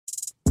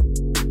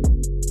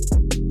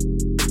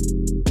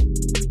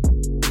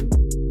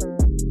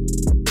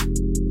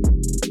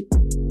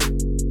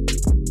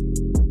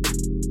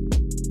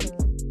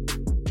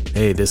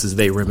Hey, this is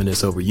They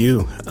Reminisce Over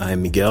You.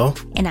 I'm Miguel.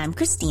 And I'm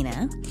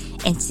Christina.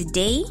 And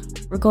today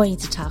we're going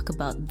to talk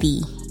about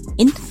the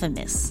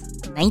infamous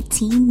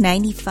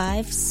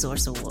 1995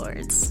 Source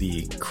Awards.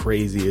 The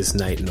craziest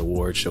night in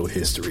award show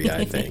history,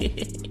 I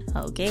think.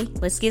 Okay,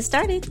 let's get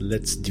started.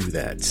 Let's do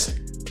that.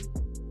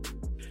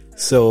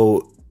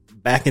 So,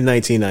 back in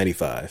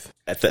 1995,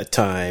 at that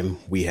time,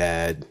 we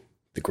had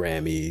the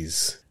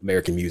Grammys,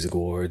 American Music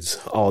Awards,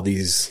 all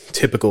these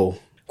typical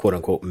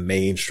quote-unquote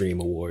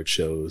mainstream award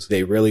shows.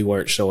 They really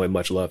weren't showing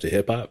much love to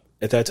hip-hop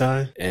at that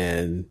time.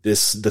 And the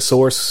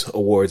Source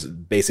Awards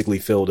basically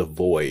filled a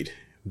void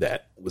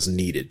that was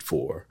needed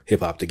for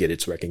hip-hop to get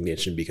its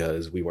recognition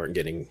because we weren't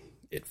getting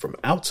it from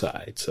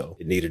outside. So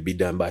it needed to be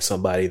done by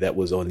somebody that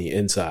was on the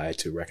inside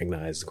to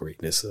recognize the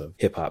greatness of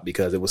hip-hop,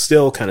 because it was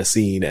still kind of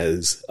seen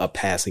as a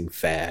passing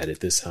fad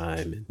at this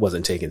time. It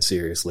wasn't taken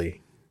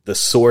seriously. The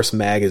Source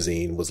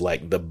magazine was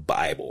like the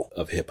Bible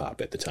of hip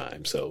hop at the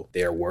time. So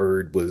their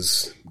word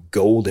was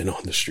golden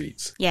on the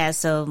streets. Yeah,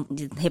 so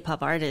hip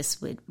hop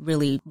artists would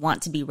really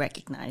want to be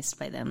recognized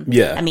by them.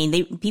 Yeah. I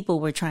mean, people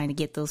were trying to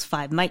get those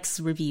 5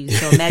 mics reviews.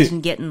 So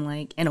imagine getting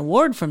like an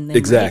award from them.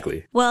 Exactly.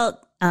 Right?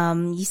 Well,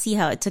 you see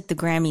how it took the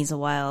Grammys a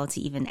while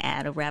to even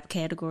add a rap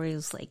category. It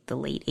was like the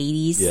late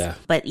 80s. Yeah.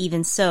 But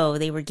even so,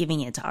 they were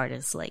giving it to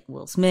artists like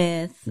Will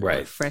Smith,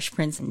 right, Fresh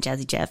Prince and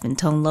Jazzy Jeff and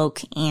Tone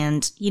Loc.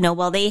 And,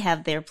 while they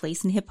have their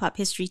place in hip hop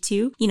history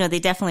too, they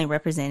definitely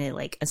represented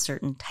like a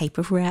certain type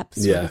of rap,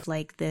 sort of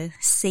like the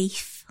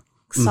safe,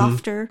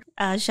 softer,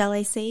 shall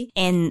I say.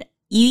 And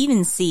you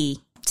even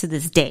see to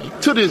this day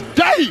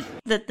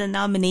that the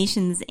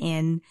nominations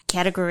and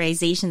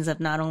categorizations of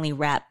not only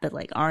rap but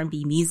like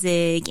R&B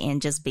music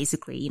and just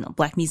basically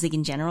black music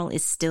in general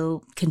is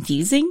still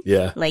confusing.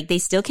 Yeah, like they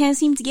still can't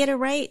seem to get it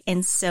right.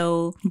 And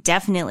so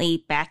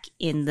definitely back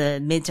in the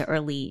mid to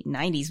early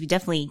 90s, we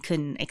definitely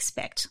couldn't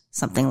expect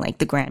something like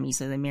the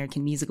Grammys or the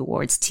American Music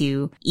Awards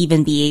to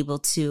even be able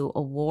to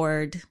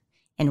award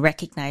and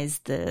recognize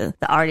the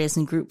artists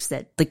and groups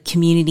that the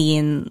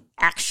community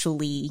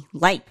actually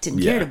liked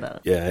and cared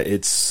about. Yeah,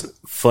 it's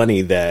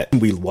funny that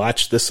we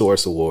watched the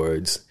Source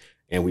Awards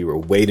and we were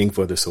waiting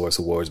for the Source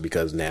Awards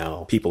because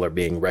now people are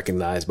being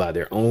recognized by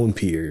their own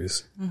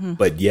peers,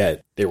 but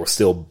yet there were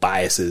still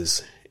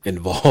biases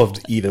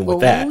involved even with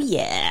that. Oh,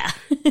 yeah.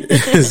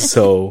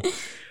 So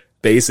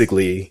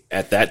basically,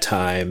 at that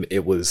time,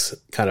 it was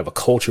kind of a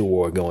culture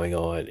war going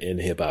on in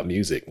hip hop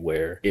music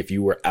where if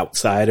you were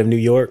outside of New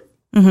York,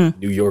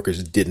 New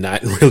Yorkers did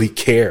not really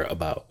care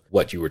about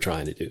what you were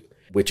trying to do,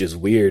 which is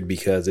weird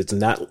because it's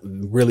not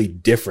really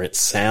different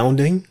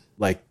sounding.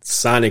 Like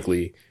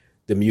sonically,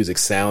 the music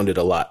sounded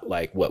a lot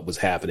like what was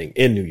happening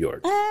in New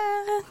York.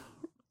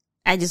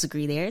 I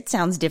disagree there. It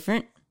sounds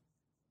different.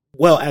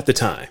 Well, at the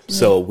time. Yeah.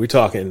 So we're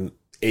talking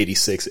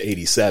 86,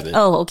 87.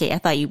 Oh, okay. I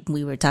thought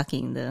we were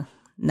talking the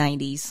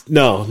 90s.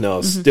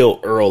 No,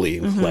 still early.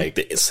 Like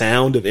the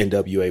sound of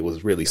NWA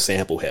was really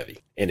sample heavy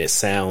and it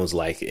sounds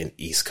like an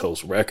East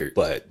Coast record,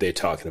 but they're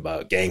talking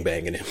about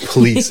gangbanging and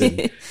police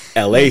and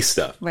LA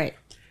stuff. Right.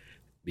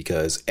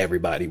 Because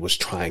everybody was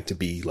trying to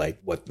be like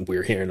what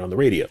we're hearing on the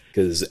radio.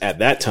 Because at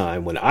that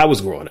time, when I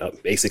was growing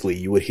up, basically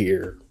you would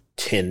hear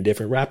 10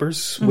 different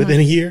rappers within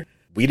a year.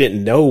 We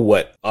didn't know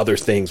what other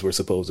things were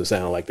supposed to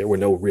sound like. There were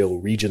no real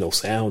regional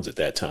sounds at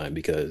that time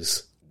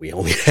because we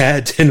only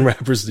had 10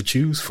 rappers to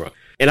choose from.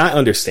 And I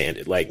understand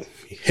it. Like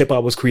hip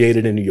hop was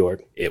created in New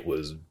York. It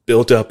was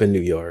built up in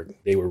New York.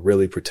 They were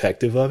really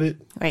protective of it.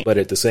 Right. But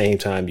at the same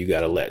time, you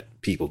got to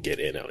let people get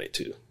in on it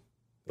too.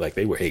 Like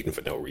they were hating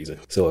for no reason.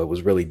 So it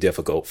was really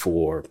difficult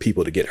for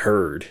people to get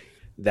heard.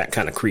 That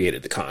kind of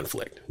created the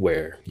conflict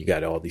where you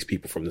got all these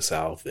people from the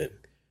South and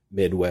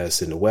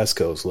Midwest and the West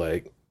Coast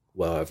like,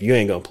 well, if you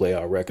ain't going to play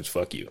our records,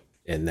 fuck you.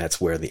 And that's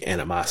where the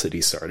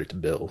animosity started to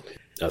build.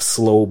 A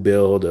slow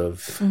build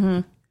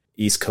of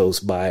East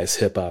Coast bias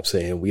hip hop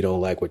saying, we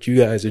don't like what you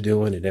guys are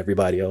doing. And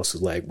everybody else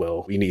is like,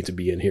 well, we need to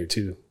be in here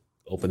too.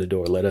 Open the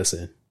door. Let us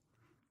in.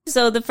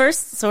 So the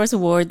first Source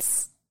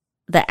Awards,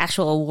 the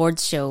actual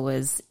awards show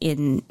was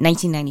in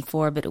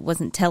 1994, but it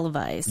wasn't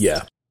televised.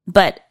 Yeah.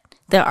 But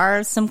there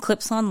are some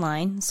clips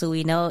online. So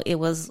we know it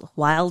was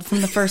wild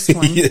from the first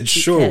one. It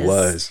sure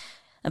was.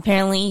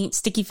 Apparently,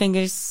 Sticky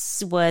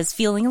Fingers was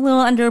feeling a little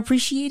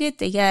underappreciated.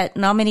 They got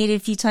nominated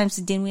a few times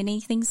and didn't win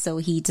anything. So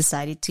he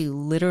decided to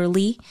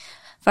literally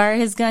fire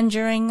his gun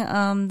during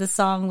the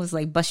song was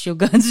like bust your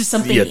guns or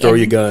something. Yeah, throw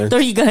your guns. Throw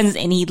your guns.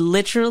 And he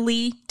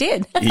literally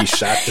did. He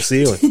shot the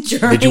ceiling.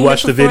 Did you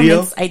watch the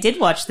video? I did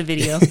watch the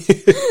video.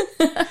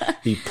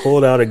 He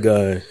pulled out a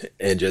gun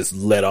and just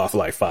let off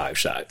like 5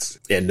 shots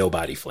and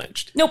nobody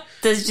flinched. Nope.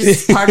 That's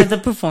just part of the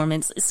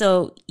performance.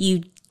 So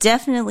you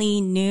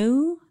definitely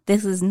knew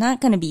this is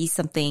not going to be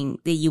something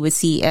that you would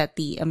see at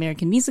the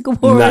American Music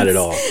Awards. Not at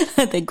all.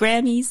 The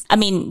Grammys. I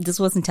mean, this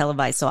wasn't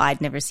televised, so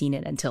I'd never seen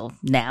it until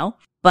now.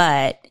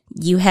 But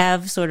you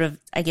have sort of,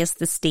 I guess,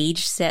 the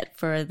stage set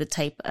for the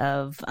type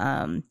of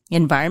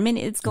environment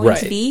it's going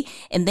to be.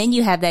 And then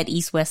you have that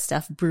East-West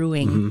stuff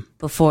brewing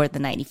before the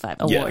 95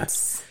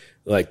 awards.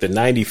 Like the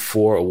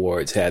 94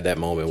 awards had that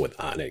moment with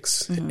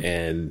Onyx.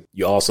 And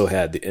you also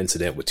had the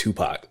incident with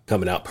Tupac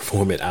coming out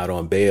performing out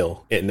on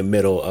bail in the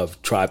middle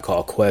of Tribe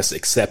Called Quest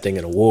accepting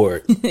an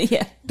award.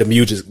 Yeah. The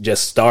music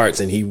just starts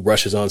and he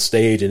rushes on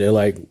stage and they're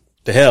like,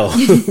 the hell,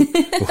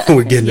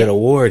 we're getting an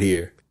award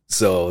here.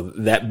 So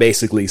that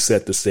basically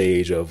set the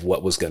stage of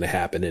what was going to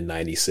happen in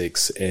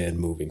 96 and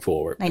moving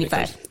forward.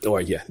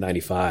 95.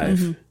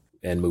 95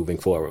 and moving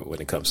forward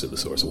when it comes to the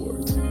Source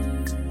Awards.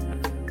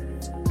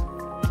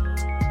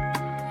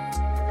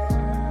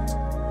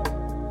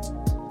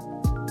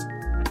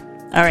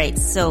 All right,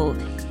 so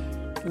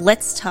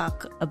let's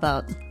talk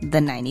about the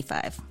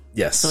 95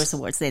 Source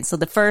Awards then. So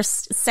the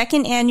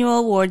second annual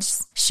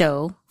awards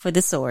show for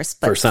the Source.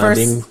 But first time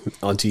being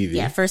on TV.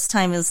 Yeah, first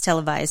time it was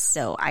televised.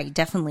 So I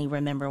definitely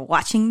remember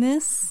watching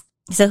this.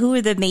 So who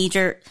were the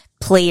major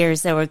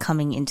players that were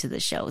coming into the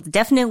show?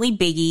 Definitely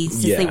Biggie,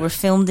 since they were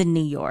filmed in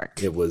New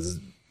York. It was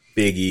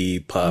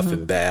Biggie, Puff,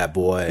 and Bad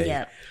Boy.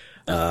 Yeah.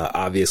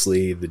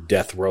 Obviously the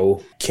Death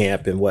Row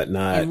camp and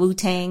whatnot. And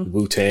Wu-Tang.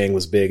 Wu-Tang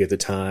was big at the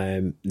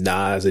time.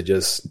 Nas had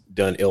just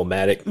done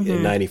Illmatic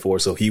in 94,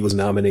 so he was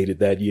nominated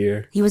that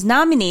year. He was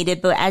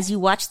nominated, but as you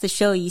watch the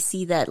show, you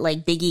see that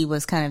like Biggie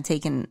was kind of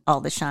taking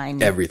all the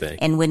shine. Everything.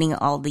 And winning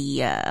all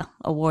the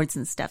awards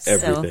and stuff.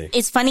 Everything. So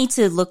it's funny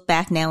to look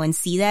back now and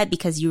see that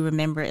because you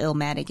remember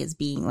Illmatic as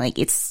being like,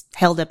 it's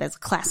held up as a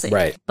classic.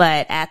 Right.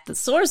 But at the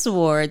Source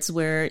Awards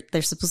where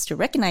they're supposed to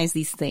recognize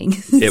these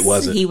things. It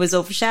wasn't. He was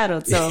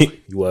overshadowed. So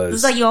he was. It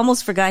was like you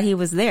almost forgot he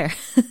was there.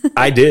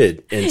 I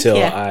did until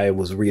I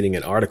was reading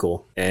an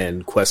article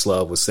and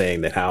Questlove was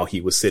saying that how he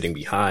was sitting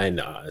behind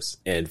Nas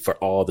and for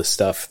all the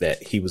stuff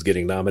that he was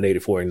getting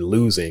nominated for and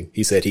losing,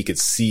 he said he could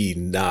see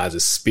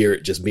Nas's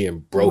spirit just being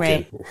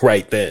broken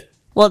right then.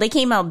 Well, they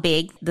came out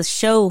big. The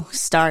show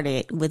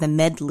started with a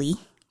medley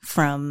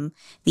from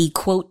the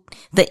quote,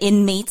 the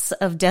inmates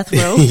of Death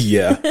Row.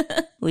 Yeah.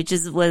 Which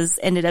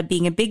ended up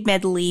being a big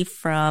medley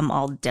from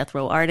all Death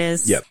Row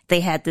artists. Yep.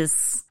 They had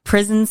this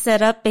prison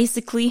set up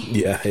basically.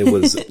 Yeah, it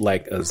was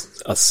like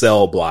a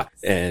cell block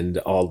and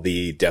all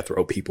the Death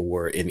Row people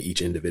were in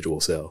each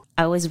individual cell.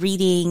 I was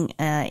reading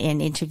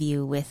an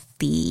interview with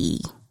the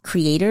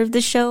creator of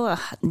the show,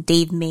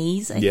 Dave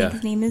Mays, I think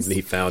his name is.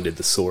 He founded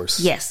the Source.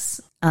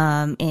 Yes.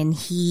 And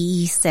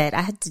he said,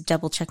 I had to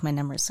double check my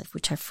numbers,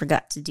 which I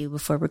forgot to do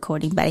before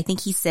recording, but I think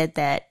he said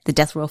that the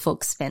Death Row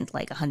folks spent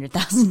like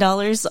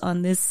 $100,000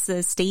 on this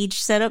stage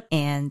setup.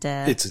 And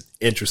it's an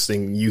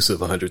interesting use of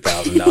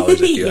 $100,000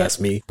 if you ask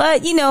me.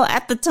 But,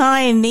 at the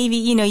time, maybe,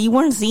 you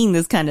weren't seeing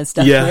this kind of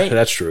stuff, yeah, right?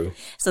 That's true.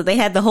 So they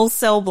had the whole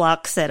cell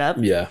block set up.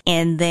 Yeah.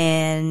 And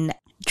then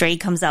Dre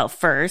comes out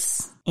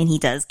first, and he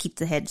does keep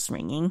the heads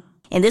ringing.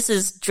 And this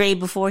is Dre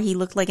before he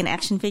looked like an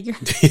action figure.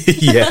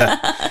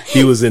 Yeah.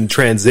 He was in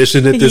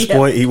transition at this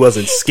point. He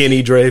wasn't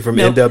skinny Dre from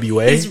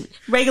NWA. He's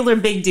regular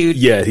big dude.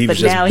 Yeah, he was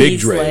just now big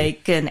he's Dre.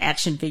 Like an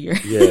action figure.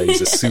 Yeah,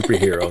 he's a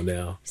superhero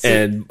now.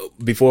 And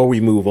before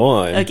we move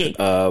on,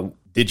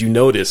 did you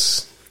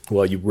notice,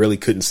 well, you really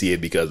couldn't see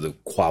it because the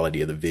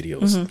quality of the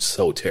video was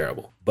so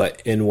terrible.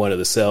 But in one of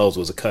the cells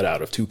was a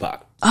cutout of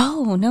Tupac.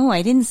 Oh, no,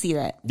 I didn't see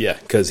that. Yeah,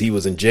 because he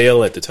was in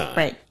jail at the time.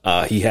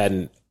 Right. He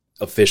hadn't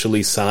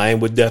officially signed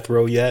with Death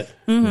Row yet,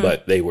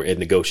 but they were in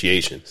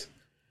negotiations.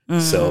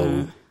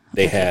 So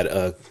they had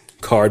a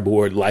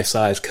cardboard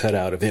life-size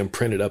cutout of him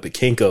printed up at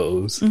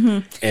Kinko's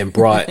and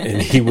brought, and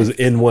he was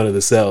in one of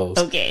the cells.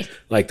 Okay.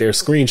 Like there are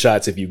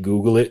screenshots, if you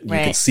Google it, you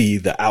can see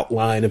the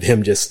outline of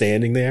him just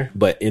standing there.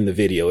 But in the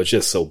video, it's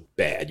just so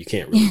bad, you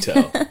can't really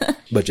tell.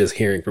 But just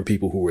hearing from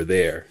people who were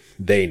there,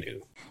 they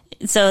knew.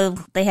 So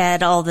they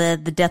had all the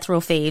Death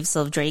Row faves.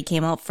 So Dre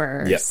came out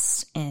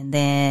first, and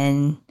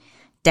then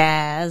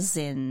Daz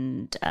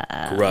and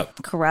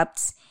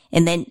Corrupt.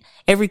 And then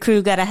every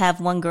crew got to have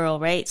one girl,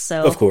 right?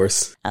 So of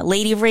course,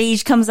 Lady of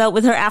Rage comes out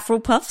with her Afro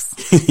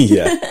puffs.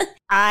 Yeah.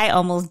 I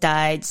almost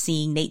died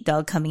seeing Nate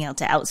Dogg coming out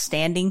to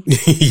Outstanding.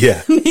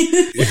 Yeah.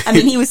 I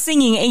mean, he was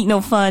singing Ain't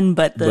No Fun,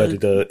 but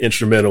the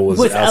instrumental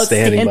was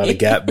outstanding by the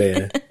Gap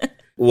Band.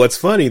 What's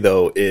funny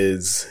though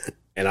is,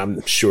 and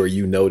I'm sure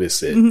you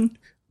notice it,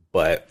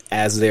 but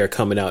as they're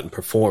coming out and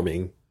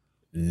performing,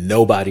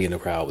 nobody in the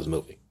crowd was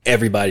moving.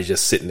 Everybody's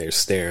just sitting there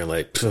staring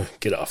like,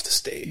 get off the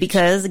stage.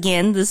 Because,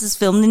 again, this is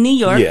filmed in New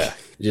York. Yeah.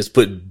 Just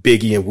put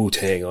Biggie and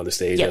Wu-Tang on the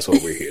stage. Yep. That's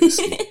what we're here to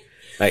see.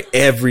 Like,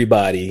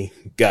 everybody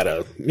got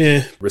a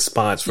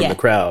response from the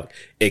crowd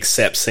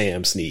except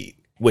Sam Snead.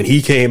 When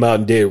he came out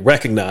and did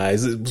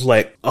Recognize, it was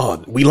like,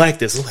 oh, we like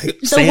this. Like,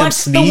 Sam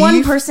Snead? The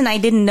one person I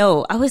didn't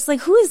know, I was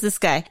like, who is this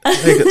guy?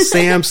 Like,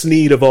 Sam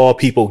Snead, of all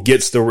people,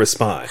 gets the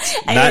response.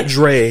 Not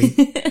Dre,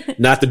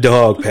 not the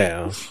Dog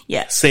Pound.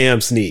 Yeah. Sam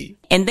Snead.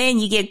 And then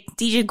you get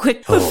DJ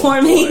Quick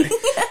performing.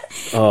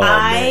 Oh,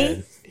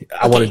 man.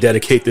 I want to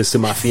dedicate this to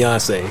my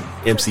fiance,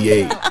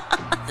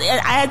 MC8.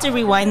 I had to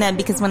rewind that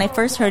because when I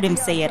first heard him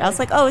say it, I was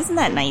like, oh, isn't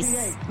that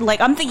nice?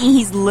 Like, I'm thinking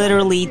he's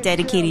literally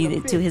dedicated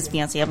it to his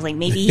fiancée. I was like,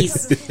 maybe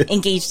he's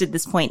engaged at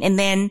this point. And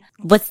then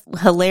what's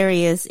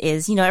hilarious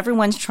is, you know,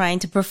 everyone's trying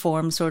to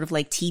perform sort of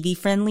like TV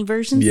friendly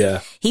versions.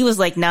 Yeah. He was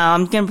like, nah,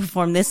 I'm going to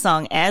perform this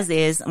song as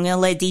is. I'm going to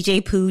let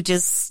DJ Pooh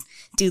just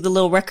do the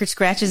little record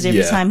scratches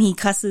every time he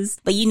cusses.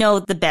 But you know,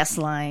 the best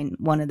line,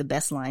 one of the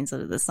best lines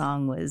of the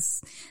song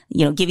was,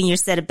 you know, giving your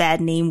set a bad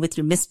name with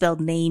your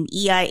misspelled name,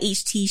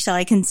 EIHT, shall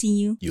I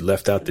continue? You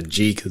left out the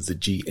G because the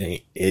G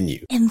ain't in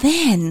you. And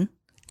then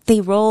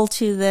they roll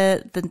to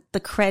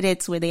the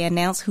credits where they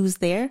announce who's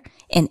there,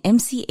 and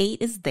MC8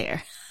 is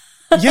there.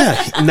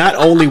 Yeah, not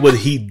only was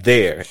he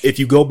there, if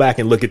you go back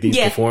and look at these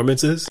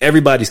performances,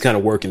 everybody's kind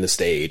of working the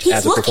stage.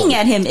 He's looking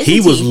at him, isn't he?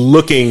 Was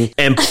looking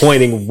and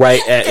pointing right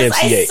at MC8.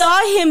 I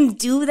saw him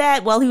do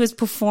that while he was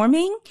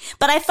performing,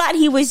 but I thought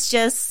he was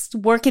just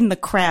working the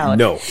crowd.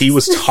 No, he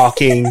was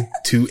talking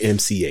to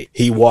MC8.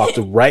 He walked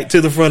right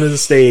to the front of the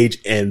stage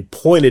and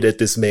pointed at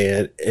this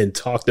man and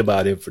talked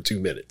about him for 2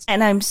 minutes.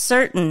 And I'm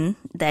certain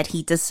that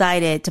he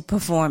decided to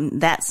perform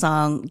that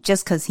song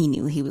just because he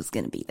knew he was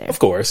going to be there. Of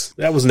course.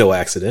 That was no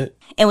accident.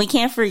 And we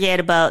can't forget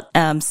about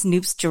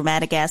Snoop's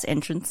dramatic ass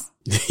entrance.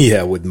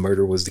 Yeah, with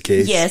Murder Was the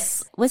Case.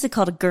 Yes. What's it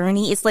called? A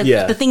gurney? It's like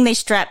the thing they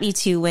strap you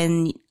to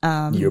when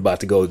you're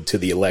about to go to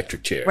the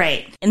electric chair.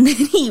 Right. And then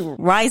he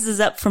rises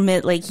up from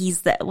it like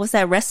he's what's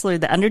that wrestler,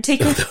 The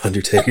Undertaker? The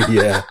Undertaker,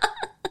 yeah.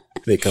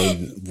 They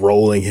come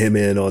rolling him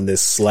in on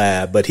this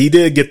slab, but he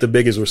did get the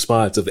biggest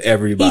response of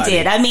everybody. He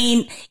did. I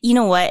mean, you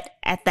know what?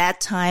 At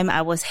that time,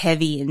 I was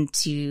heavy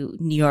into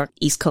New York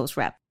East Coast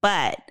rap,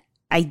 but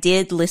I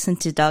did listen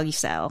to Doggy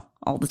Style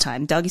all the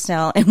time. Doggy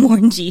Style and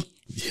Warren G.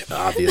 Yeah,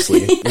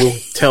 obviously. We'll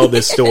tell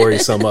this story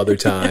some other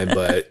time,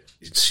 but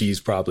she's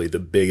probably the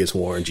biggest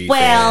Warren G fan.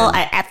 Well,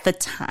 at the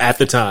time. At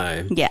the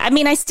time. Yeah. I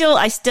mean, I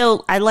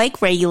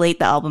like Regulate,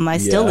 the album. I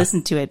still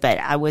listen to it, but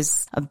I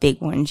was a big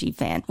Warren G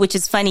fan, which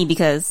is funny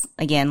because,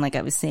 again, like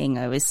I was saying,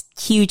 I was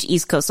huge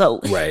East Coast.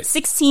 So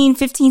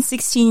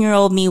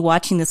 16-year-old me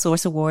watching the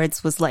Source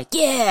Awards was like,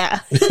 yeah,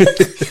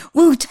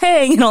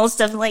 Wu-Tang and all this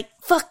stuff. Like,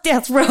 fuck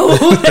Death Row.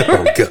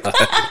 Oh, God.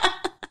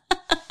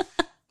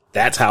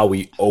 That's how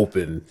we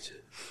opened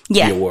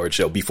the award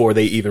show before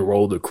they even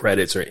rolled the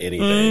credits or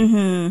anything.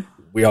 Mm-hmm.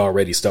 We're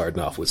already starting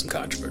off with some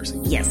controversy.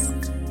 Yes.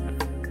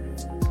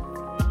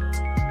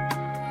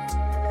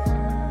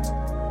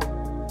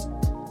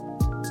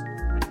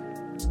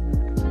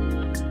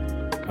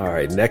 All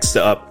right. Next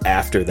up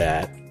after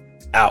that,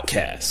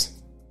 Outkast.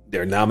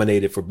 They're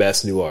nominated for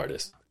Best New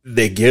Artist.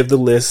 They give the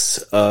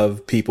list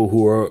of people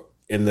who are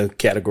in the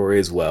category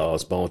as well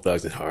as Bone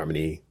Thugs and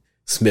Harmony,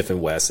 Smith and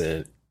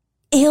Wesson,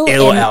 Ill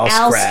and Al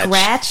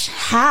Scratch?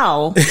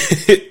 How?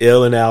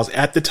 Ill and Al.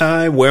 At the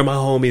time, Where My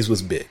Homies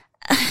was big.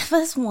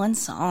 That's one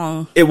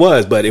song. It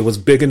was, but it was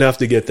big enough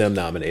to get them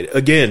nominated.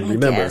 Again,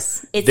 remember,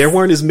 there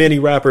weren't as many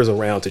rappers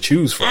around to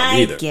choose from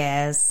either. I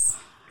guess.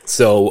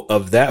 So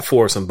of that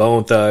foursome,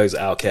 Bone Thugs,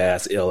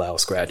 Outkast, Ill, Al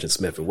Scratch, and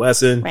Smith and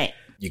Wesson. Right.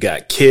 You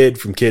got Kid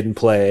from Kid and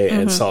Play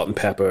and Salt and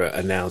Pepper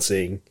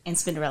announcing. And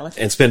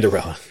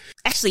Spinderella.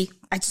 Actually,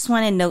 I just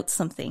want to note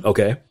something.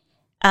 Okay.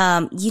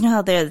 You know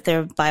how their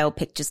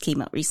biopic just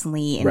came out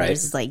recently, and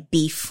there's this like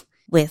beef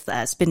with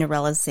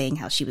Spinderella saying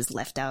how she was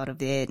left out of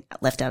the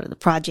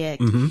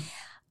project. Mm-hmm.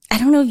 I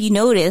don't know if you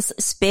noticed,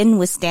 Spin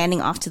was standing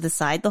off to the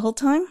side the whole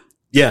time.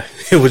 Yeah,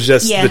 it was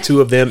just the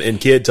two of them and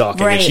Kid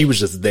talking, and she was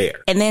just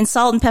there. And then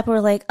Salt and Pepper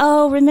were like,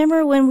 "Oh,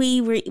 remember when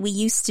we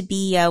used to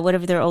be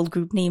whatever their old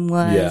group name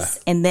was?" Yeah.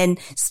 And then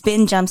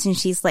Spin jumps in,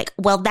 she's like,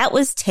 "Well, that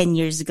was 10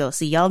 years ago,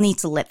 so y'all need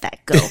to let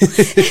that go." And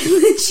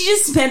then she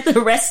just spent the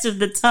rest of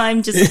the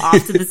time just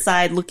off to the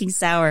side, looking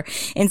sour.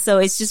 And so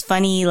it's just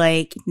funny,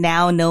 like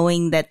now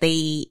knowing that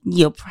they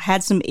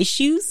had some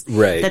issues,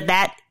 right?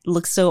 That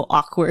looks so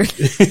awkward.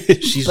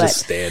 She's just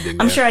standing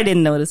there. I'm sure I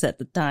didn't notice at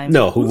the time.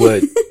 No, who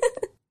would?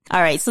 All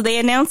right, so they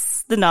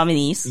announced the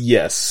nominees.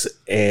 Yes,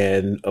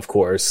 and of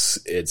course,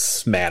 it's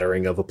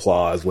smattering of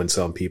applause when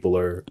some people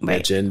are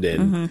mentioned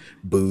and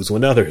boos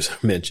when others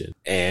are mentioned.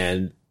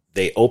 And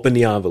they open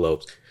the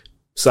envelopes.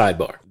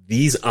 Sidebar.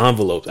 These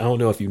envelopes, I don't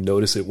know if you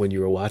noticed it when you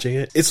were watching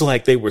it. It's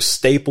like they were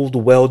stapled,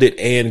 welded,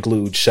 and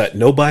glued shut.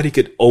 Nobody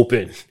could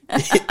open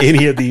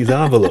any of these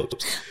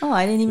envelopes. Oh,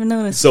 I didn't even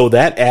notice. So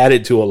that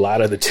added to a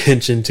lot of the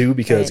tension too,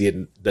 because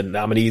the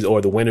nominees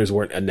or the winners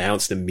weren't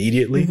announced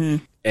immediately.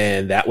 Mm-hmm.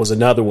 And that was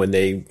another one.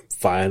 They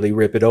finally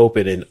rip it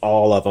open and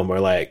all of them are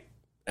like,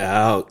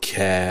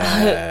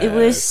 Outkast. It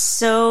was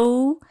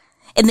so...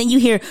 And then you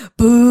hear,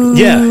 boo.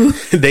 Yeah,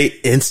 they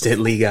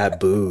instantly got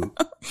booed.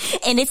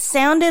 And it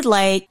sounded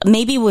like,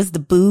 maybe it was the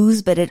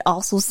boos, but it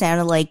also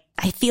sounded like,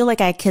 I feel like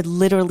I could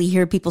literally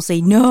hear people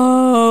say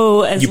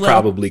no as well. You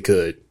probably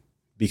could,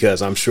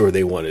 because I'm sure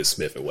they wanted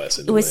Smith and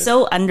Wesson to win.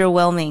 So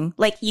underwhelming.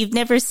 Like, you've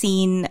never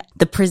seen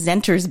the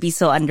presenters be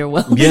so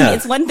underwhelming. Yeah.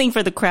 It's one thing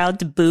for the crowd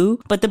to boo,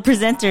 but the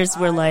presenters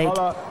were like...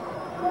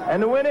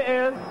 And the winner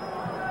is...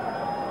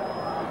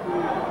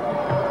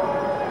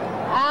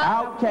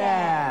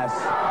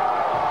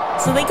 Outkast.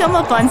 So they come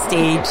up on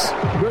stage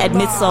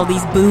amidst all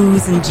these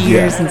boos and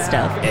jeers and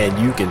stuff. And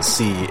you can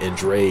see in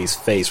Dre's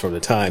face from the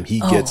time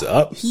he gets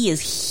up. He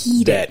is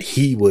heated. That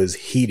he was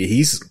heated.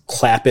 He's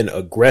clapping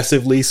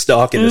aggressively,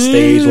 stalking the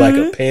stage like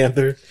a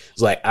panther.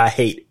 It's like, I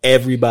hate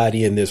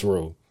everybody in this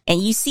room.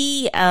 And you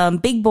see,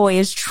 Big Boy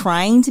is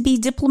trying to be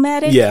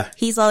diplomatic. Yeah.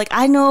 He's all like,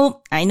 I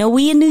know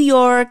we in New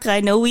York. I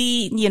know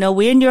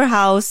we're in your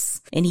house.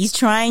 And he's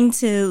trying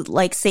to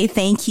like say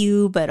thank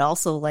you, but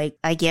also like,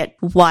 I get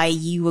why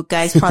you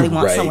guys probably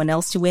want Right. someone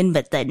else to win.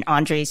 But then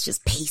Andre's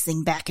just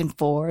pacing back and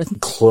forth.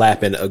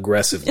 Clapping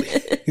aggressively.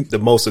 The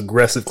most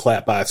aggressive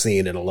clap I've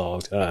seen in a long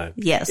time.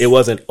 Yes. It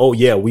wasn't, oh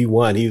yeah, we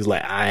won. He was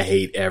like, I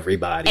hate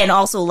everybody. And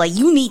also like,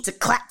 you need to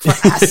clap for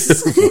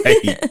us.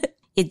 Right.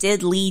 It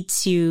did lead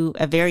to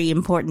a very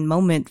important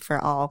moment for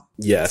all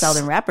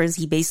Southern rappers.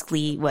 He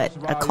basically,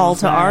 a call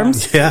to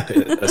arms? Yeah,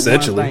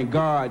 essentially. Thank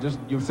God, just,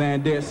 you know what I'm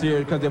saying, dead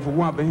serious, because if it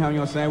weren't for him, you know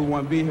what I'm saying, we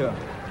wouldn't be here.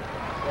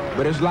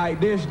 But it's like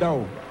this,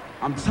 though.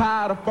 I'm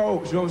tired of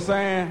folks, you know what I'm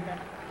saying?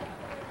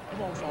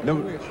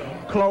 Them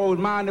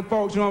closed-minded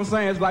folks, you know what I'm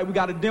saying? It's like we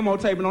got a demo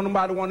tape and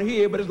nobody want to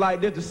hear it, but it's like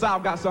this, the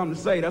South got something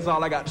to say. That's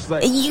all I got to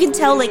say. You can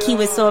tell like he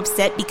was so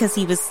upset because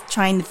he was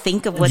trying to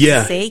think of what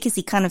to say because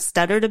he kind of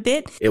stuttered a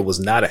bit. It was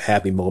not a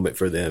happy moment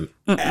for them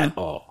at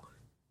all.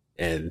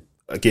 And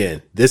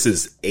again, this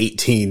is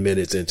 18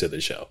 minutes into the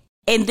show.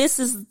 And this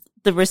is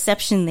the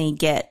reception they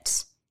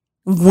get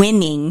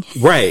winning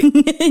right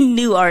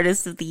New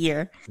Artist of the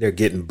Year. They're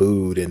getting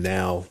booed, and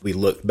now we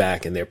look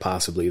back and they're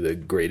possibly the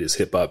greatest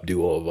hip-hop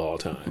duo of all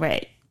time.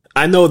 Right.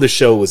 I know the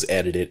show was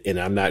edited, and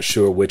I'm not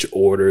sure which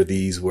order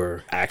these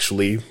were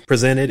actually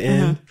presented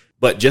in,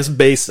 but just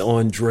based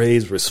on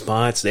Dre's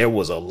response, there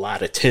was a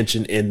lot of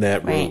tension in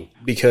that room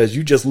because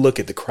you just look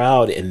at the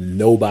crowd and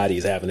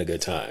nobody's having a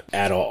good time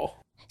at all.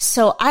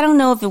 So I don't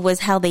know if it was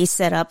how they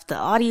set up the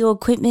audio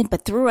equipment,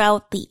 but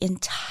throughout the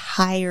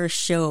entire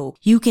show,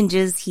 you can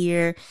just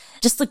hear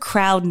just the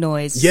crowd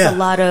noise. Just a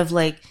lot of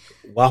like,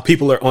 while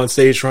people are on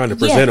stage trying to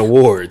present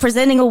awards.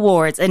 Presenting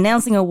awards,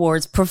 announcing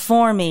awards,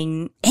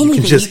 performing, anything.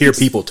 You can just hear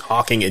people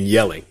talking and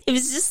yelling. It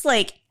was just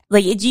like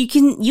you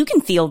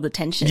can feel the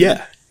tension.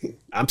 Yeah.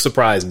 I'm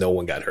surprised no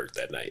one got hurt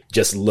that night.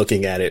 Just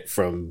looking at it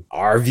from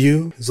our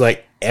view, it's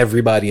like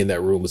everybody in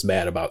that room was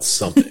mad about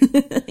something.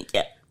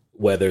 Yeah.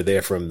 Whether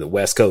they're from the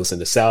West Coast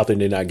and the South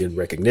and they're not getting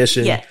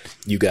recognition. Yeah.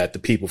 You got the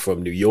people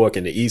from New York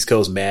and the East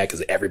Coast mad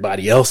because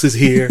everybody else is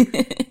here.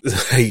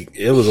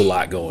 It was a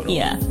lot going on.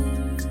 Yeah.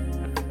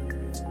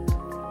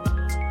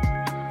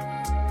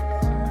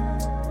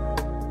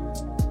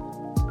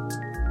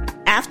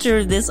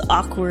 After this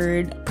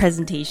awkward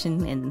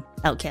presentation and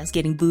Outkast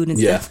getting booed and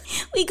stuff,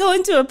 we go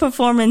into a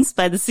performance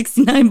by the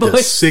 69 Boys.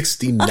 The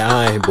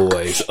 69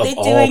 Boys of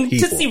all doing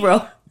people. Tootsie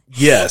Roll.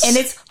 Yes. And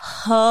it's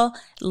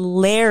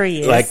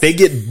hilarious. Like, they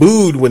get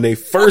booed when they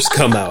first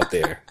come out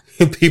there.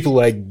 People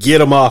like, get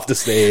them off the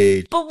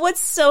stage. But what's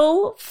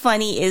so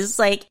funny is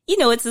like,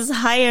 it's this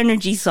high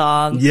energy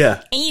song.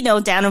 Yeah.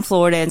 And down in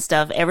Florida and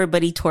stuff,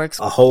 everybody twerks.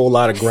 A whole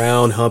lot of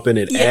ground humping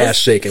and ass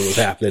shaking was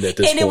happening at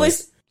this point. And it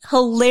was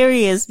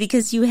hilarious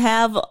because you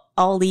have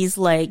all these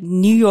like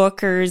New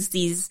Yorkers,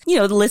 these,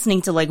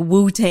 listening to like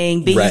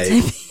Wu-Tang, Biggie type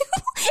people.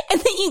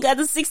 And then you got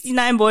the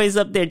 69 Boys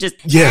up there just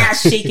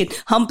ass shaking,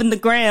 humping the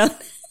ground,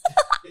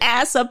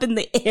 ass up in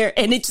the air.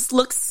 And it just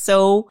looks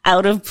so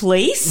out of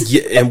place.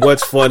 Yeah. And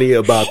what's funny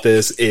about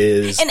this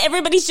is. And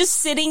everybody's just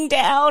sitting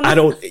down.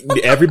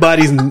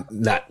 Everybody's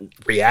not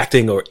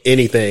reacting or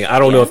anything. I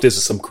don't know if this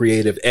is some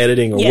creative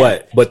editing or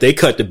what, but they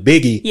cut to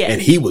Biggie and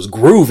he was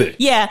grooving.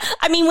 Yeah.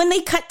 I mean, when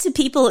they cut to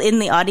people in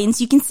the audience,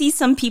 you can see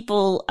some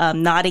people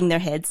nodding their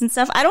heads and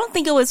stuff. I don't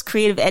think it was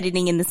creative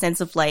editing in the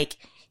sense of like,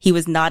 he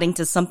was nodding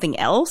to something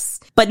else,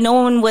 but no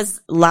one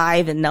was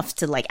live enough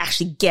to like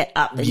actually get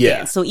up and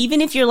dance. So even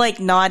if you're like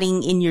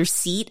nodding in your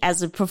seat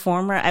as a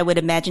performer, I would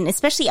imagine,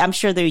 especially I'm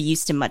sure they're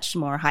used to much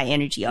more high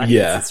energy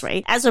audiences,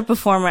 right? As a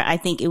performer, I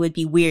think it would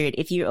be weird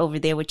if you're over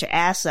there with your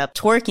ass up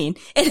twerking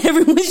and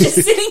everyone's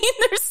just sitting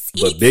in their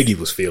seats. But Biggie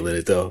was feeling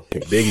it though.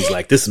 Biggie's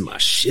like, this is my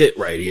shit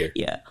right here.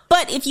 Yeah.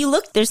 But if you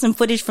look, there's some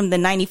footage from the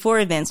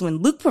 94 events when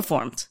Luke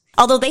performed.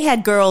 Although they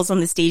had girls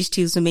on the stage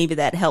too, so maybe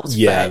that helps.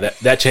 Yeah,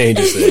 that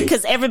changes things.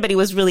 Because everybody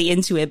was really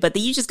into it, but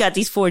you just got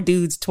these 4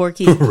 dudes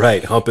twerking.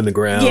 Right, humping the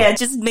ground. Yeah, it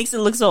just makes it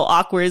look so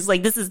awkward. It's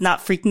like, this is not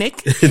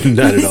Freaknik.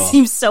 Not at all. It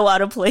seems so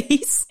out of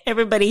place.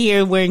 Everybody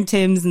here wearing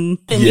Timbs and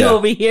you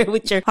over here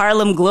with your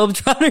Harlem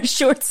Globetrotter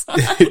shorts on.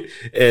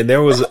 And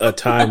there was a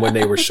time when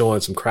they were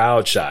showing some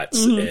crowd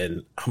shots,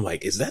 and I'm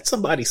like, is that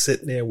somebody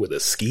sitting there with a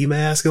ski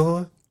mask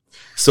on?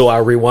 So I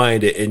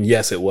rewind it, and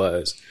yes, it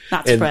was.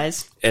 Not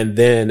surprised. And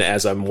then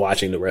as I'm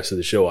watching the rest of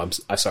the show,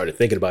 I started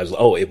thinking about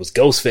it. It was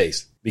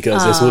Ghostface,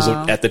 because this was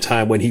at the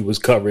time when he was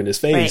covering his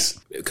face.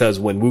 Right. Because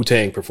when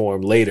Wu-Tang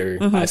performed later,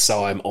 I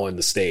saw him on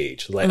the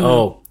stage. Like,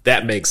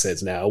 that makes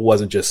sense now. It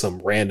wasn't just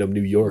some random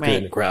New Yorker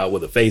in the crowd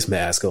with a face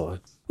mask on.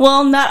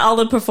 Well, not all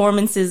the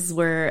performances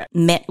were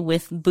met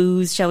with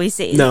boos, shall we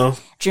say. No.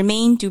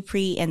 Jermaine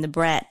Dupri and the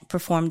Brat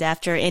performed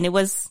after, and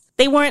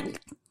they weren't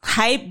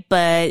hype,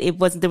 but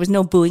there was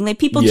no booing. Like,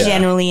 people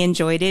generally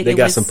enjoyed it. They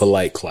got some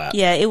polite clap.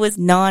 Yeah, it was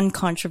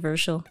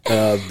non-controversial.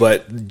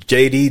 But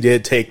JD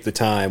did take the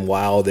time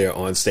while they're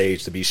on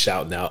stage to be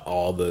shouting out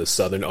all the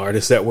Southern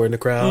artists that were in the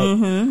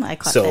crowd. I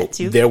caught that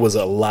too. So there was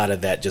a lot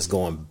of that just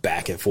going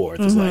back and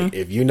forth. It's like,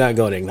 if you're not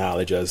going to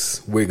acknowledge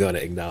us, we're going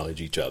to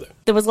acknowledge each other.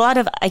 There was a lot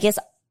of, I guess,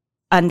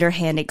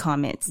 underhanded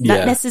comments.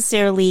 Not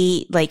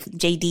necessarily like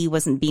JD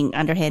wasn't being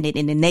underhanded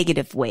in a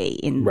negative way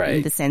in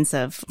the sense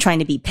of trying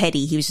to be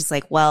petty. He was just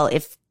like, well,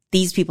 if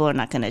these people are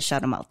not going to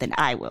shut him out, then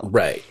I will.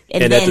 Right.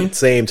 And then, at the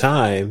same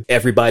time,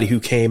 everybody who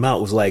came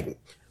out was like,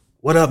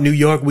 what up, New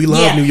York? We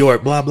love New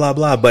York, blah, blah,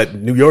 blah. But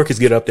New Yorkers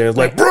get up there and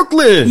like,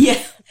 Brooklyn! Yeah.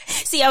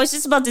 See, I was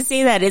just about to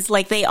say that. It's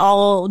like they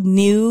all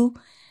knew.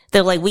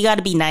 They're like, we got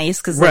to be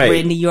nice because we're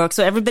in New York.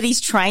 So everybody's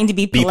trying to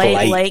be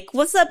polite. Like,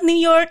 what's up, New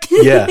York?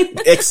 Yeah.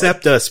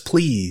 Accept us,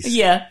 please.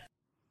 Yeah.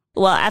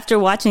 Well, after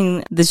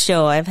watching the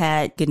show, I've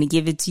had Gonna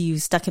Give It To You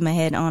stuck in my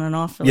head on and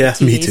off for like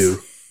 2 days. Me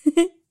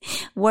too.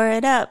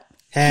 Word up.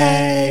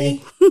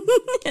 Hey.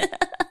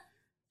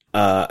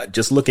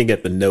 Just looking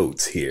at the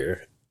notes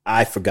here,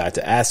 I forgot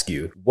to ask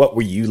you, what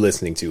were you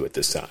listening to at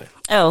this time?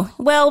 Oh,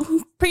 well,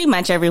 pretty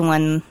much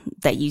everyone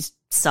that you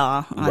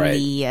saw on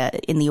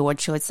in the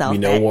award show itself. We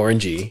know Warren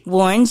G.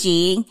 Warren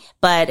G.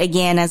 But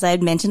again, as I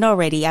had mentioned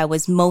already, I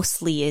was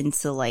mostly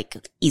into like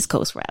East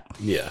Coast rap.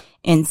 Yeah.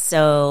 And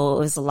so it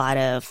was a lot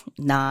of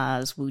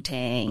Nas,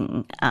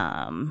 Wu-Tang,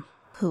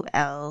 who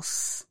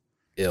else?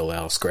 Ill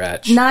Al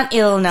Scratch. Not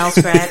Ill Al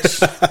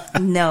Scratch.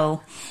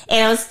 No.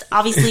 And I was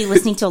obviously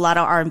listening to a lot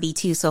of R&B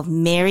too. So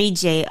Mary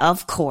J,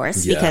 of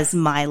course, because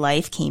My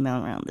Life came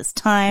out around this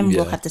time.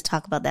 We'll have to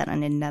talk about that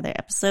on another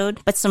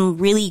episode. But some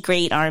really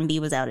great R&B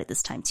was out at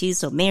this time too.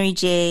 So Mary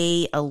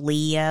J,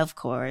 Aaliyah, of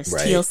course,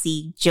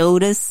 TLC,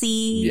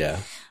 Jodeci,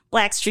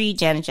 Blackstreet,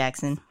 Janet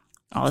Jackson,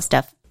 all the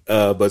stuff.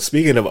 But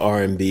speaking of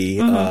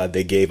R&B,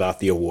 they gave out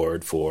the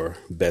award for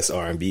Best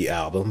R&B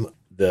Album.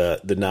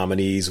 The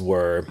nominees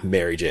were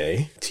Mary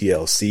J,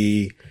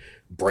 TLC,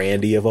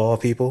 Brandy of all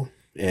people,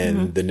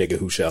 and the nigga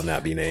who shall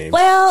not be named.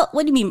 Well,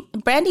 what do you mean?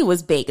 Brandy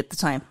was big at the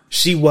time.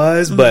 She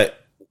was, but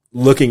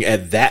looking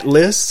at that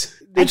list,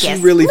 did she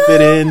really fit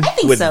in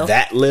with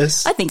that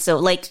list? I think so.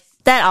 Like,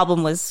 that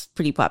album was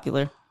pretty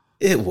popular.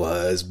 It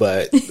was,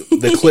 but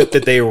the clip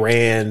that they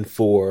ran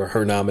for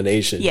her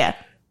nomination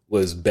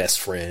was Best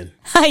Friend.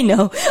 I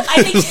know.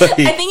 I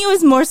think it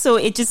was more so,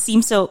 it just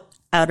seemed so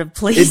out of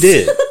place. It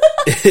did.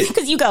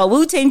 Because you got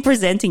Wu-Tang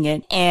presenting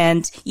it,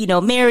 and you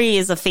know Mary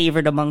is a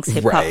favorite amongst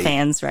hip hop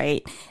fans,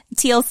 right?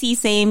 TLC,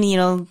 same, you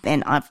know,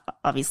 and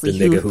obviously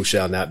the nigga who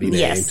shall not be named.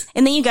 Yes,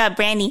 and then you got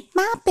Brandy,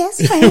 my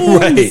best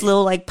friend, this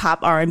little like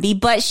pop R&B,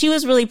 but she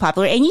was really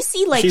popular, and you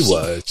see like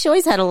she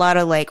always had a lot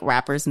of like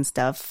rappers and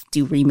stuff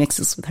do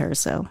remixes with her.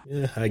 So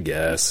yeah, I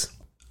guess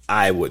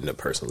I wouldn't have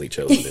personally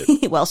chosen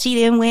it. Well, she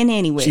didn't win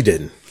anyway. She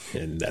didn't,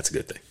 and that's a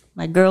good thing.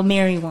 My girl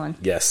Mary won.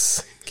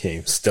 Yes.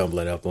 Came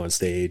stumbling up on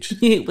stage.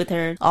 With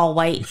her all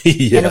white.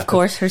 And of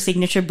course, her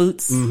signature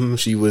boots.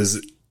 She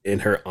was in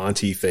her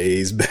auntie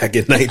phase back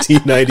in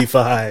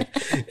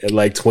 1995 at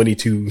like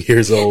 22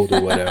 years old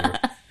or whatever.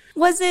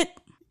 Was it?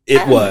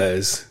 It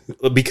was.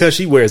 Because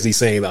she wears these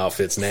same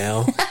outfits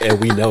now,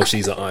 and we know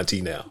she's an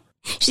auntie now.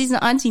 She's an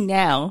auntie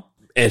now.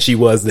 And she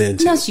was then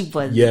too. No, she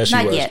wasn't. Yeah, she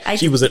Not was. Yet.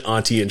 She was an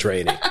auntie in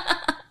training.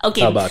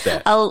 Okay. How about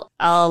that? I'll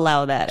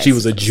allow that. She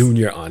was a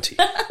junior auntie.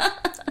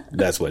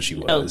 That's what she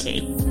was.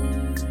 Okay.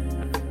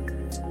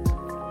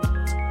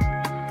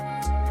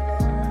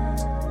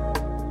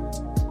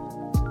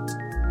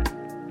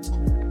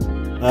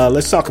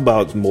 Let's talk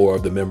about more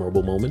of the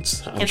memorable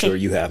moments. I'm sure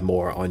you have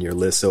more on your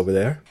list over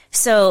there.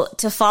 So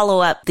to follow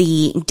up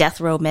the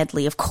Death Row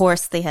medley, of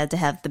course, they had to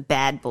have the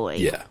Bad Boy.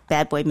 Yeah.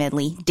 Bad Boy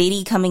medley.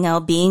 Diddy coming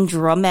out being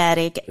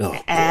dramatic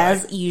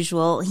as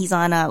usual. He's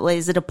on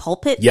a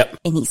pulpit? Yep.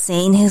 And he's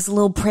saying his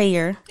little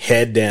prayer.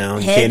 Head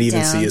down. You can't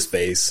even see his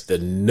face. The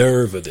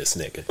nerve of this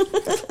nigga.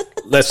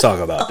 Let's talk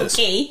about this.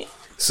 Okay.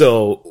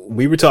 So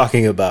we were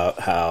talking about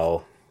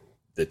how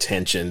the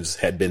tensions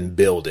had been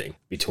building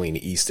between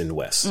East and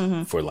West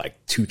for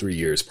like 2-3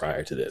 years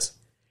prior to this.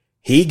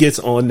 He gets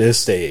on this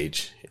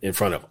stage in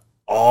front of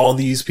all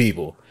these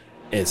people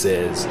and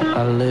says,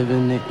 I live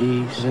in the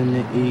East, in the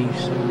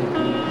East, in the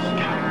East,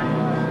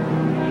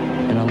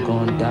 and I'm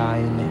gonna die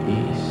in the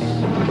East.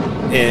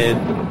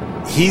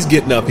 And he's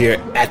getting up here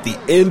at the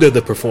end of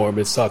the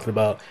performance talking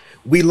about,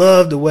 we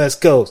love the West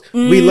Coast.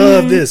 We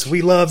love this.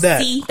 We love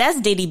that. See,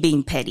 that's Diddy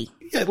being petty.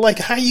 Yeah, like,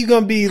 how you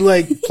gonna be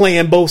like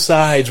playing both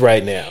sides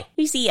right now?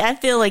 You see, I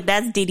feel like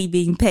that's Diddy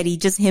being petty,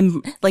 just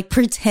him like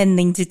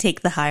pretending to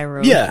take the high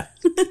road. Yeah.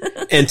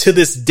 And to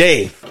this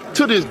day,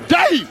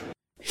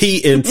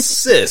 he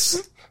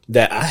insists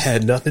that I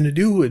had nothing to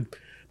do with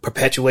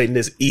perpetuating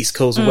this East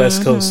Coast,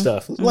 West Coast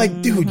stuff.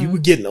 Like, dude, you were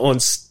getting on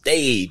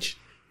stage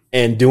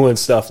and doing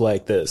stuff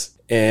like this.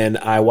 And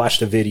I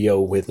watched a video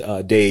with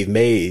Dave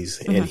Mays,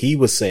 and he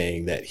was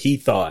saying that he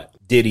thought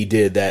Diddy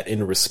did that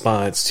in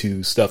response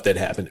to stuff that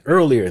happened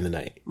earlier in the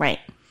night. Right.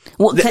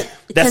 Well,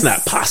 That's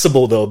not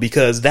possible though,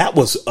 because that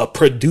was a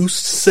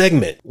produced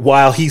segment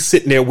while he's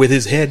sitting there with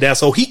his head down.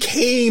 So he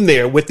came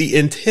there with the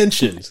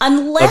intentions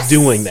of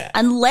doing that.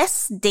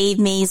 Unless Dave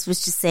Mays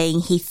was just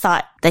saying he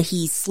thought that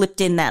he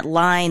slipped in that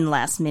line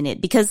last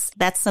minute, because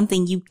that's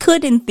something you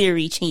could in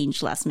theory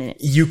change last minute.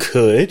 You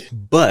could,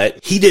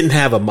 but he didn't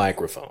have a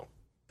microphone.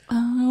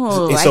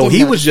 Oh, so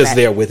he was just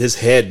there with his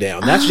head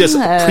down. That's just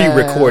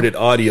pre-recorded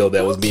audio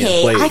that was being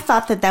played. I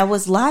thought that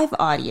was live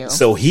audio.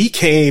 So he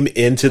came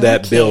into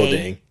that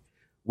building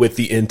with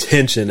the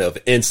intention of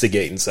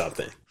instigating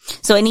something.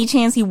 So any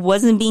chance he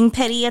wasn't being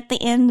petty at the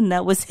end and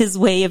that was his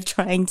way of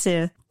trying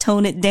to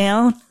tone it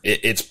down?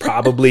 It's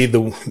probably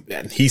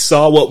he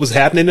saw what was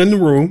happening in the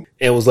room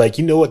and was like,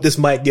 you know what, this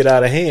might get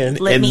out of hand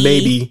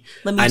maybe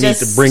I need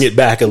to bring it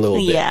back a little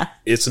bit. Yeah.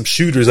 It's some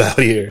shooters out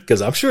here,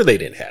 because I'm sure they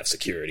didn't have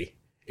security.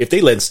 If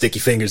they let Sticky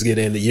Fingers get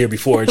in the year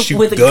before and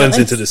shoot guns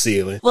into the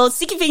ceiling. Well,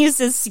 Sticky Fingers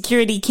says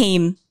security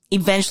came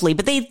eventually,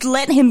 but they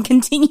let him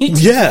continue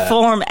to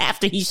perform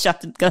after he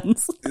shot the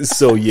guns.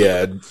 So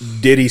yeah,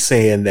 Diddy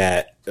saying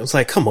that, I was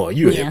like, come on,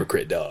 you're a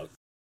hypocrite, dog.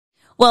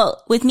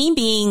 Well, with me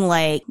being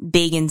like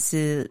big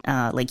into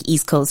like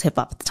East Coast hip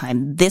hop at the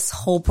time, this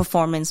whole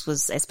performance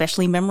was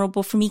especially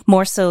memorable for me,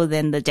 more so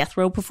than the Death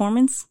Row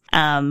performance.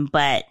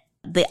 But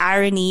the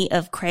irony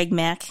of Craig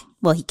Mack,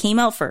 well, he came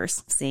out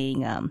first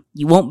saying,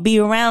 you won't be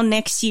around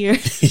next year.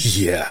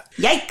 Yeah.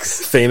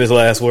 Yikes. Famous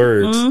last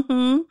words.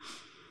 Mm-hmm.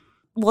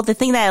 Well, the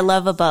thing that I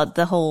love about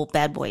the whole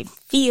Bad Boy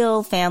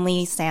feel,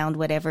 family, sound,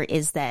 whatever,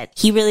 is that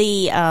he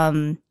really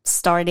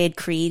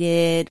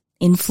created,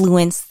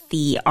 influenced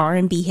the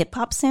R&B hip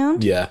hop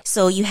sound. Yeah.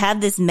 So you have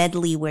this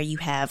medley where you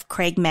have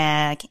Craig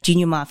Mack,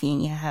 Junior Mafia,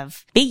 and you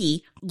have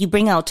Biggie. You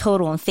bring out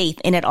Total and Faith,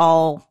 and it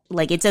all,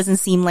 like, it doesn't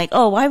seem like,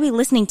 oh, why are we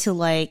listening to,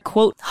 like,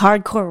 quote,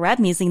 hardcore rap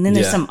music, and then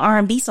there's some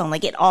R&B song.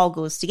 Like, it all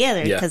goes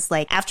together. Because,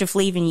 like, after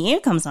Flavor in Your Ear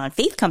comes on,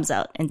 Faith comes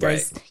out and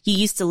does You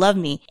Used to Love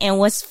Me. And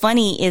what's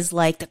funny is,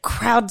 like, the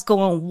crowd's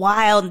going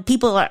wild, and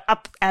people are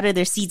up out of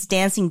their seats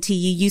dancing to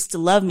You Used to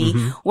Love Me.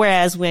 Mm-hmm.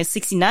 Whereas when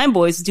 69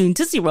 Boys is doing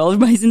Tootsie Roll,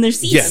 everybody's in their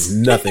seats.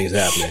 Yeah, nothing's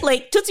happening.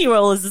 Like, Tootsie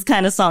Roll is this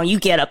kind of song you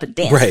get up and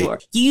dance for.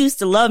 You Used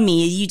to Love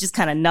Me, you just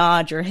kind of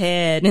nod your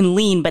head and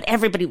lean, but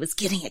everybody was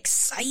getting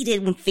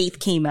excited when Faith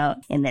came out.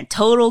 And then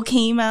Total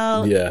came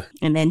out. Yeah.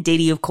 And then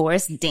Diddy, of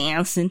course,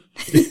 dancing.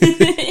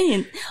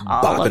 And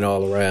bopping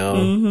all around.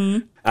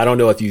 Mm-hmm. I don't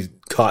know if you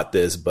caught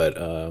this,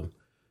 but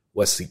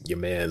what's your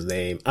man's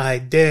name? I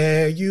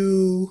Dare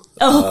You.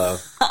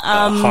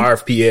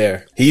 Harv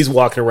Pierre. He's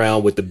walking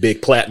around with the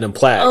big platinum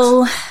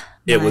plaques.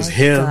 It was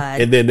him,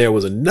 and then there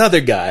was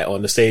another guy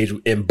on the stage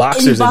in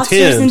boxers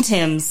and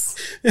Timbs.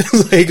 It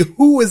was like,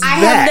 who is that? I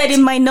have that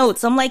in my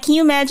notes. I'm like, can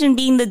you imagine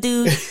being the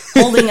dude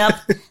holding up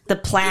the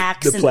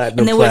plaques,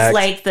 and there was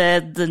like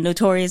the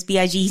Notorious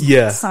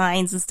B.I.G.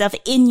 signs and stuff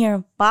in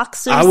your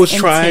boxers? I was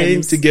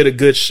trying to get a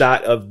good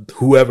shot of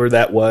whoever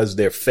that was,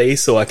 their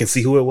face, so I can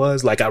see who it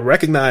was. Like, I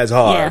recognize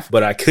Harv,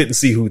 but I couldn't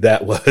see who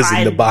that was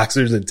in the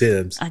boxers and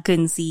Timbs. I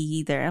couldn't see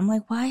either. I'm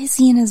like, why is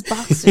he in his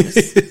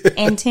boxers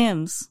and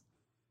Timbs?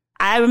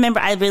 I remember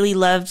I really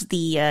loved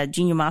the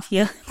Junior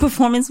Mafia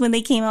performance when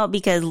they came out,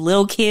 because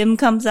Lil' Kim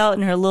comes out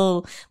in her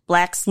little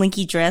black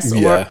slinky dress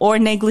or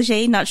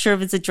negligee. Not sure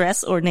if it's a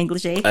dress or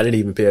negligee. I didn't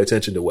even pay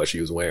attention to what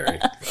she was wearing.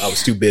 I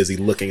was too busy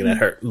looking at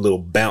her little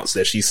bounce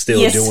that she's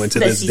still doing to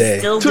this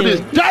day.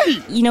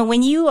 You know,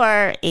 when you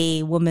are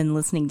a woman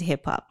listening to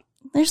hip hop,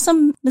 there's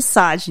some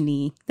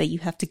misogyny that you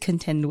have to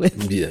contend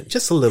with. Yeah,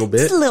 just a little bit.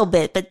 Just a little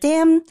bit, but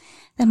damn,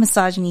 that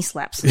misogyny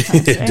slaps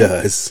sometimes. It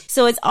does.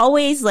 So it's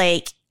always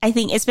like, I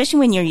think, especially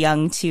when you're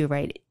young too,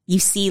 right? You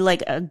see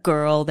like a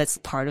girl that's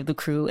part of the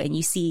crew, and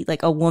you see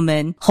like a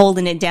woman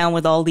holding it down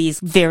with all these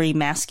very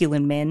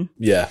masculine men.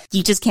 Yeah.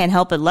 You just can't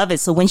help but love it.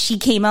 So when she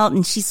came out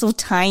and she's so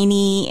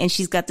tiny and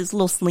she's got this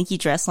little slinky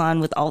dress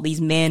on with all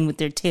these men with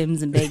their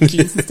Timbs and baggy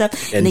jeans and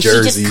stuff. And then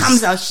jerseys. She just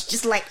comes out, she's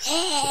just like,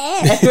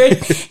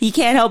 right? You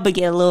can't help but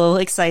get a little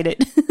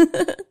excited.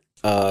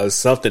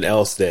 Something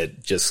else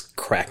that just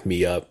cracked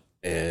me up,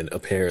 and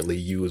apparently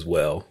you as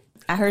well.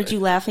 I heard you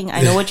laughing.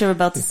 I know what you're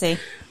about to say.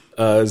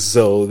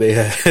 So they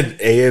had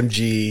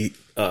AMG,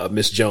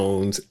 Miss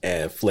Jones,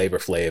 and Flavor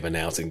Flav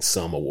announcing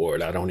some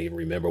award. I don't even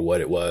remember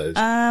what it was.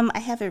 I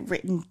have it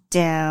written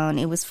down.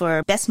 It was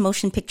for Best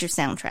Motion Picture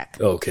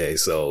Soundtrack. Okay,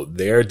 so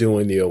they're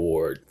doing the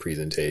award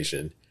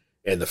presentation,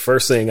 and the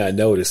first thing I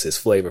noticed is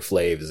Flavor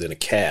Flav is in a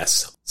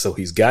cast. So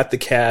he's got the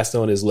cast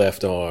on his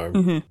left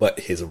arm, but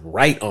his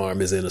right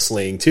arm is in a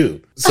sling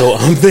too. So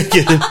I'm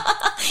thinking,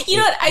 you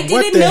know what? I didn't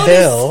what the notice.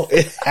 Hell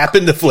it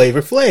happened to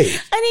Flavor Flav?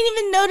 I didn't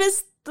even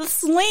notice the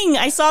sling.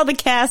 I saw the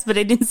cast, but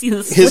I didn't see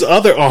the sling. His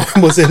other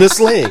arm was in a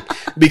sling,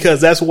 because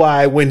that's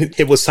why when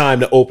it was time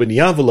to open the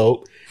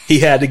envelope, he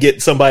had to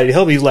get somebody to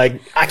help him. He's like,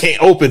 I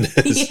can't open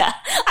this. Yeah,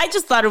 I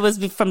just thought it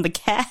was from the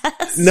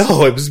cast.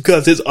 No, it was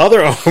because his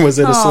other arm was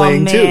in a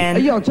sling too.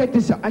 Hey, yo, check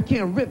this out. I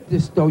can't rip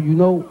this though, you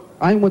know.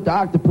 I ain't went to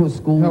octopus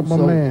school. Help my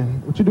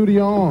man. What you do to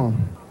your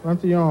arm? Run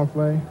to your arm,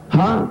 Flay.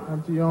 Huh?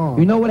 Run to your arm.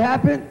 You know what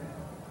happened?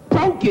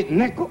 Broke it,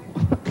 nickel.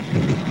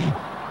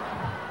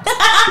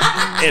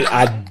 And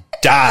I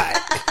died.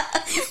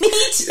 Me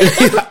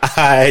too.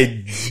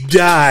 I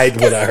died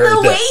when I heard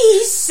the way that.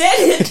 he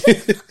said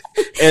it.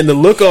 And the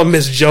look on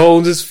Miss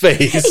Jones's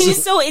face He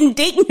was so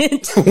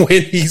indignant.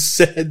 when he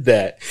said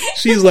that.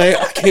 She's like,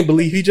 I can't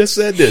believe he just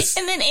said this.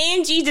 And then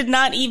A&G did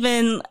not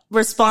even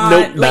respond.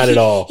 Nope, not at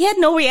all. He had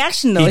no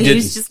reaction though. He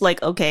was just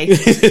like, okay.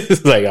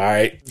 It's like, all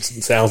right,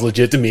 sounds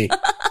legit to me.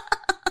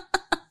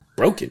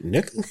 Broke it,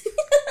 nickel.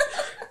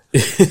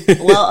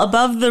 Well,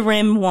 Above the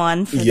Rim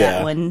won for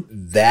that one.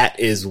 That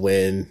is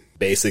when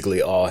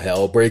basically all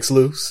hell breaks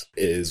loose,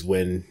 is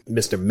when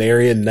Mr.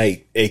 Marion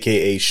Knight,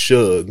 aka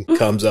Suge,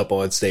 comes up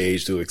on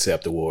stage to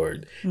accept the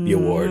award for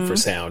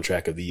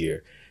Soundtrack of the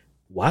Year.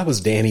 Why was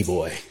Danny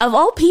Boy? Of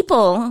all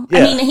people, Yeah.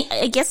 I mean,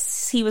 I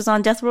guess he was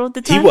on death row at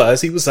the time.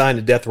 He was signed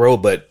to Death Row,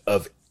 but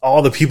of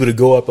all the people to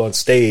go up on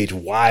stage,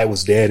 why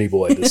was Danny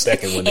Boy the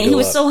second one to And go he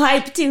was up? so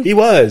hyped too. He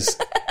was.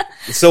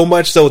 So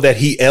much so that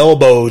he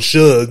elbowed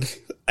Suge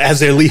as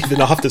they're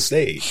leaving off the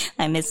stage.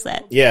 I miss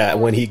that. Yeah,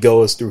 when he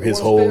goes through his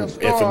whole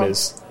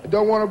infamous...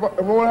 Don't want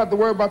to have to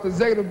worry about the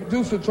executive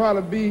producer trying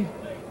to be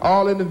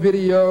all in the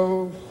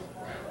videos,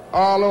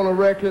 all on the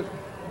record,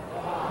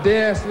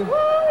 dancing.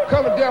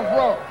 Come to Death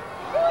Row.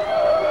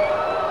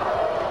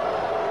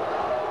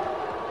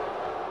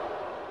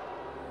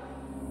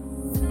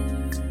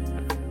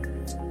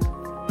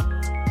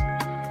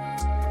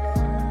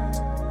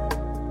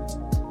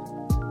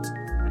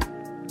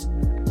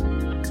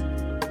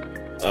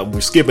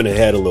 We're skipping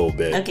ahead a little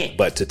bit, Okay.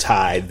 But to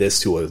tie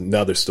this to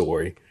another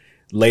story,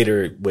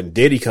 later when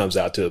Diddy comes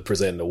out to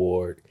present an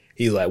award,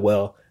 he's like,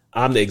 well,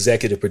 I'm the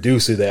executive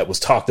producer that was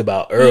talked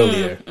about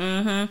earlier.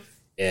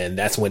 And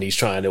that's when he's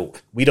trying to,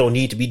 we don't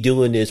need to be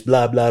doing this,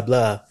 blah, blah,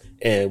 blah.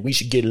 And we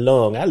should get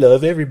along. I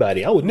love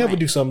everybody. I would never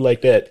do something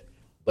like that.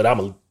 But I'm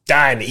going to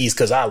die in the East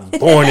because I was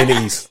born in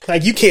the East.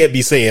 Like, you can't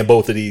be saying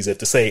both of these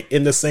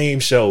in the same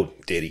show,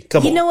 Diddy.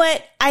 Come on. You know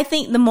what? I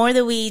think the more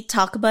that we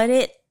talk about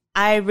it,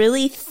 I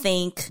really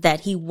think that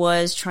he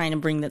was trying to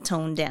bring the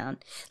tone down.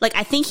 Like,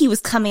 I think he was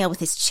coming out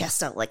with his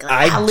chest out, like,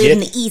 I live in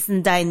the East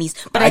and die in the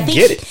East. But I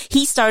think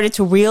he started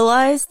to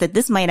realize that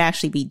this might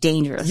actually be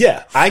dangerous.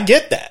 Yeah, I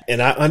get that.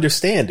 And I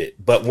understand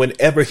it. But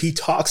whenever he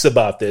talks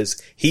about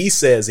this, he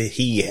says that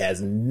he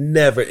has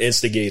never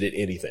instigated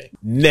anything.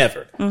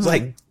 Never. It's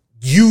like,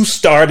 you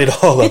started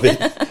all of it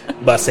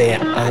by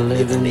saying, I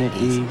live in the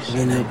East,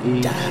 and I'm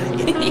going to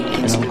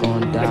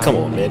die. Like, come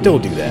on, man.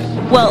 Don't do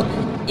that. Well,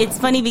 it's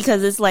funny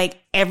because it's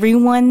like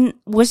everyone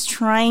was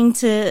trying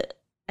to,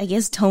 I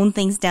guess, tone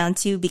things down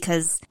too,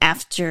 because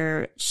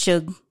after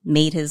Suge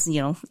made his,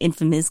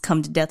 infamous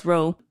Come to Death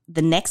Row,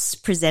 the next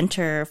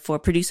presenter for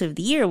Producer of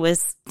the Year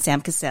was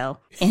Sam Cassell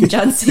and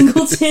John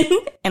Singleton.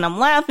 And I'm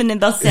laughing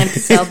about Sam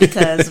Cassell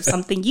because of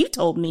something you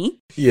told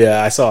me.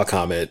 Yeah, I saw a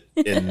comment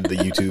in the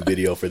YouTube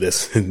video for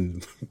this,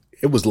 and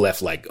it was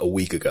left like a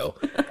week ago,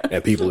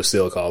 and people are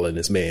still calling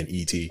this man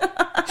E.T.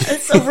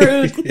 It's so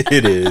rude.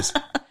 It is.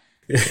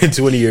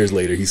 20 years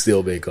later, he's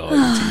still being called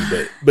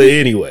E.T. But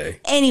anyway.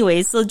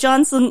 Anyway, so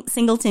John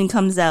Singleton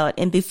comes out,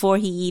 and before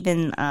he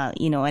even,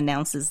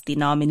 announces the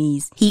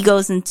nominees, he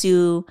goes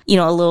into,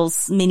 a little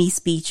mini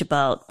speech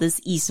about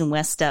this East and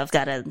West stuff.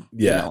 Gotta,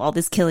 all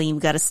this killing, we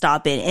gotta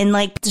stop it. And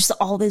like, there's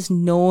all this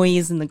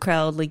noise in the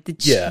crowd, like the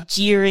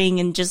jeering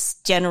and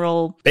just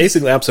general.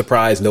 Basically, I'm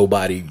surprised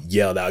nobody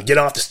yelled out, "Get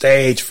off the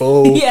stage,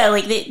 fool." Yeah,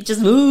 like they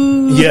just,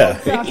 ooh. Yeah.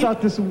 Pass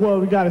out this award,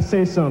 we gotta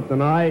say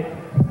something, all right?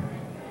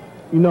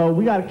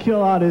 We got to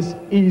kill all this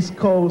East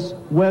Coast,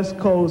 West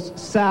Coast,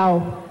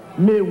 South,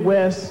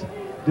 Midwest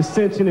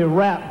dissension in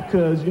rap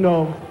because,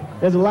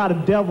 there's a lot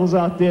of devils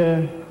out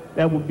there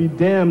that would be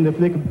damned if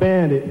they could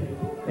ban it.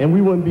 And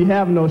we wouldn't be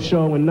having no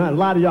show and a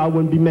lot of y'all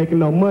wouldn't be making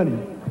no money.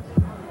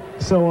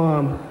 So,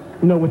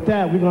 with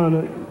that, we're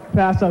going to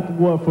pass out the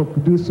award for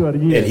Producer of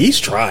the Year. And he's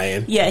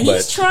trying. Yeah,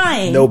 he's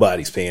trying.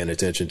 Nobody's paying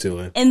attention to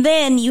him. And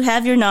then you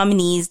have your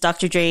nominees,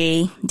 Dr.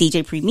 Dre,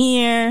 DJ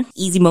Premier,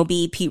 Easy Mo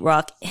Bee, Pete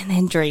Rock, and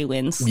then Dre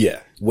wins. Yeah.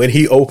 When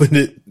he opened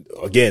it,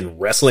 again,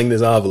 wrestling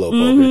this envelope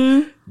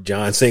open,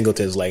 John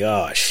Singleton's like,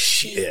 oh,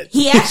 shit.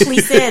 He actually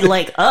said,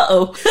 like,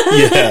 uh-oh.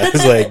 Yeah,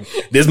 it's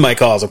like, this might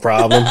cause a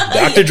problem.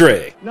 Dr.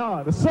 Dre.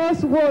 No, the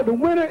Source Award, the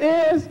winner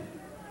is,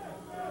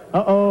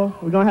 we're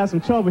going to have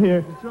some trouble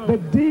here, the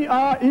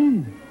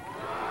DRE.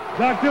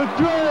 Dr.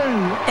 Dre!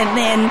 And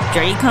then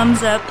Dre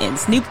comes up and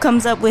Snoop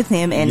comes up with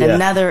him and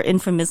another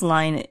infamous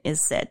line is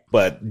said.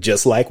 But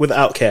just like with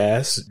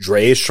Outkast,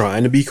 Dre is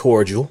trying to be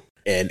cordial.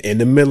 And in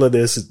the middle of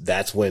this,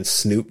 that's when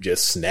Snoop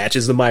just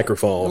snatches the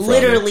microphone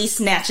Literally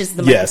snatches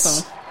the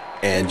microphone.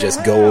 And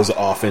just goes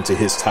off into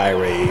his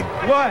tirade.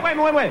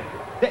 What? Wait.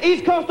 The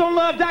East Coast don't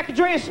love Dr.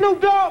 Dre and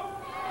Snoop Dogg?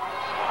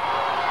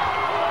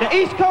 The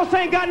East Coast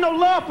ain't got no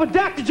love for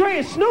Dr. Dre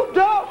and Snoop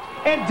Dogg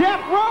and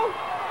Death Row?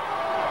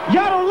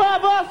 Y'all don't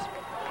love us?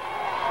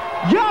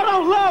 Y'all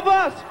don't love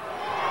us?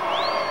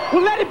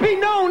 Well, let it be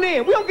known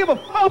then. We don't give a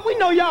fuck. We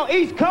know y'all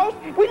East Coast.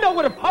 We know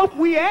where the fuck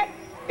we at.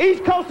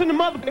 East Coast in the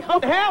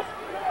motherfucking house.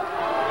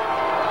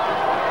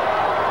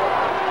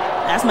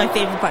 That's my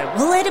favorite part.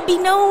 We'll let it be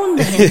known.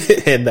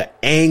 And the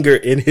anger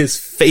in his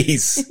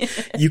face,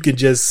 you can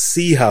just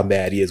see how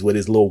mad he is with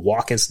his little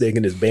walking stick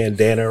and his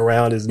bandana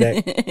around his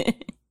neck.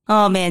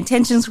 Oh man,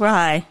 tensions were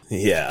high.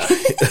 Yeah,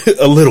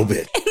 a little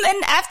bit. And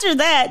then after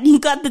that, you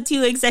got the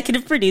two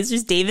executive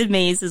producers, David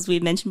Mays, as we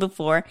mentioned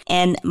before,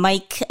 and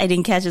Mike, I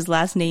didn't catch his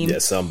last name. Yeah,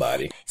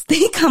 somebody.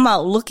 They come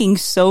out looking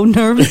so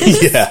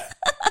nervous. Yeah.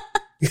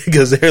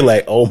 Because they're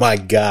like, oh my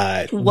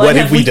God, what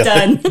have we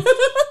done?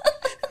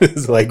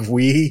 It's like,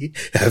 we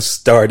have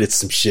started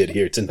some shit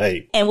here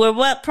tonight. And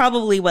we're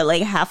probably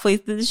like halfway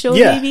through the show,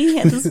 Yeah. maybe,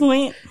 at this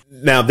point?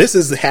 Now, this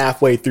is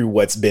halfway through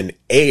what's been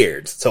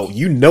aired. So,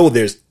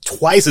 there's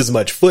twice as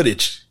much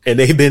footage. And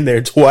they've been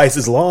there twice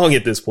as long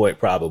at this point,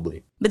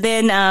 probably. But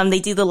then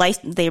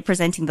they're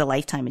presenting the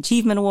Lifetime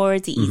Achievement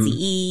Awards, the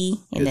Eazy-E.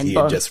 And then he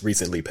had just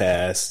recently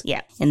passed.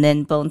 Yeah. And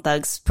then Bone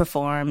Thugs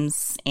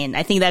performs. And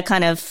I think that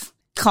kind of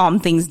calm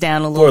things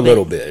down a little bit. For a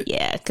little bit.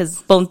 Yeah,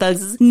 because Bone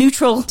Thugs is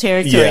neutral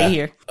territory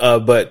here.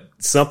 But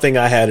something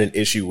I had an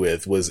issue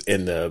with was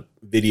in the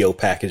video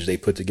package they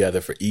put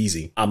together for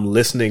Eazy. I'm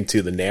listening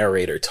to the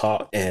narrator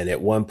talk, and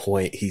at one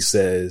point he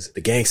says,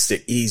 the gangster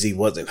Eazy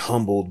wasn't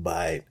humbled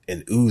by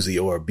an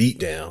Uzi or a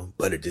beatdown,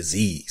 but a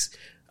disease.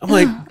 I'm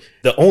like,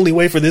 the only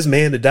way for this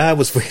man to die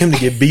was for him to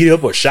get beat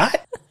up or shot?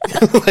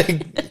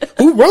 Like,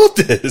 who wrote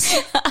this?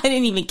 I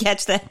didn't even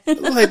catch that.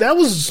 Like, that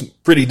was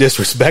pretty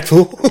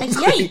disrespectful.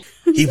 Yay.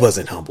 He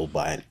wasn't humbled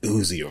by an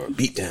Uzi or a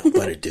beatdown,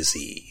 but a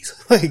disease.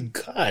 Like,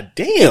 God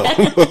damn.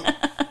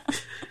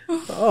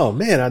 Oh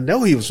man, I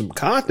know he was from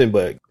Compton,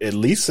 but at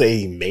least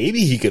say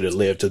maybe he could have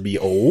lived to be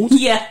old.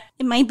 Yeah,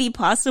 it might be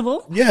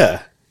possible.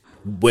 Yeah.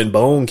 When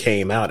Bone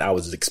came out, I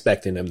was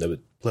expecting them to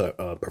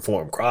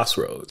perform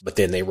Crossroads, but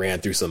then they ran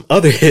through some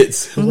other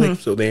hits. Like,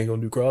 so they ain't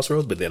gonna do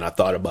Crossroads? But then I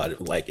thought about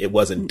it, like, it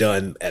wasn't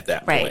done at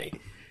that point.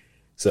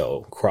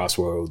 So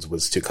Crossroads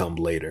was to come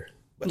later,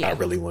 but I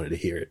really wanted to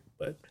hear it.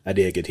 But I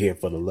did get here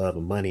for the love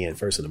of money and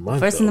First of the Month.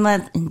 First of the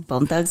Month, and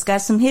Bone Thugs got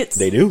some hits.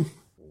 They do.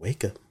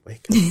 Wake up,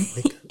 wake up,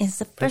 wake up. It's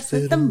the first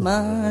of the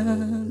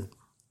month.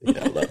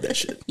 Yeah, I love that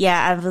shit.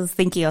 Yeah, I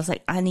was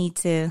like, I need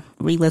to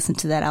re-listen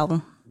to that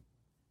album.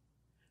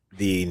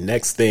 The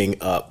next thing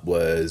up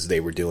was they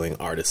were doing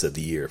Artist of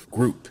the Year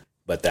group.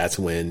 But that's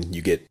when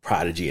you get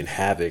Prodigy and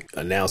Havoc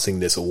announcing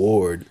this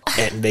award,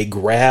 and they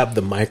grab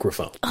the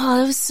microphone.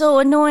 Oh, it was so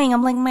annoying.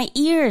 I'm like, my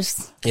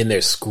ears. And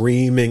they're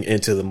screaming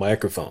into the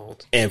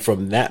microphones. And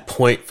from that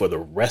point for the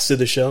rest of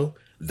the show,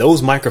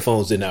 those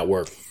microphones did not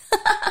work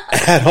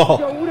at all.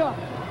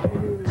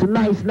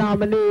 Tonight's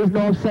nominees, know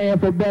what I'm saying,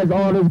 for Best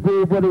Artist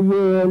Group of the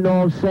Year,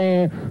 know what I'm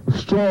saying,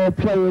 strong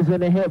players in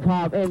the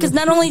hip-hop industry. Because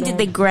not only did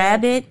they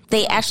grab it,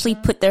 they actually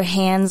put their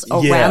hands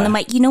around the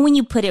mic. You know when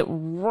you put it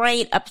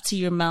right up to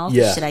your mouth?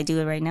 Yeah. Should I do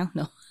it right now?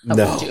 No.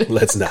 No,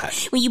 let's not.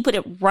 When you put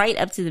it right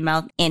up to the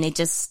mouth and it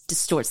just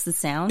distorts the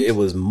sound. It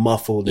was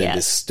muffled and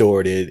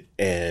distorted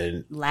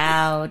and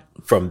loud.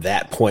 From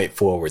that point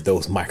forward,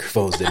 those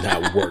microphones did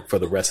not work for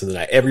the rest of the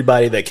night.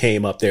 Everybody that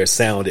came up there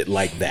sounded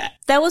like that.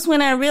 That was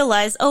when I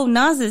realized, oh,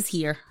 Nas is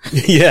here.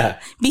 Yeah.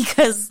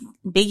 Because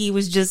Biggie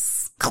was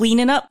just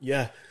cleaning up.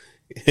 Yeah.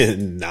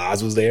 And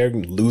Nas was there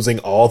losing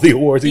all the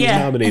awards he was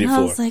nominated for.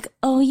 I was like,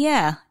 oh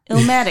yeah,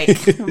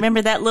 Illmatic.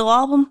 Remember that little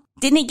album?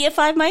 Didn't it get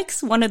 5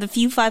 mics? One of the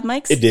few 5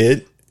 mics? It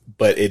did,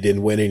 but it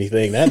didn't win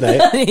anything that night.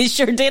 It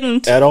sure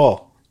didn't. At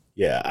all.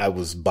 Yeah, I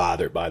was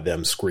bothered by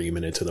them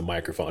screaming into the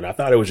microphone. I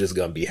thought it was just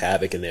going to be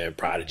Havoc, and then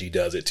Prodigy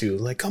does it too.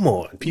 Like, come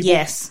on, people.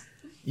 Yes.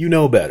 You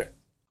know better.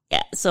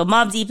 Yeah, so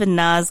Mobb Deep and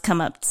Nas come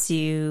up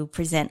to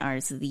present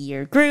Artist of the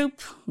Year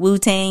group.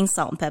 Wu-Tang,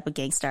 Salt-N-Pepa,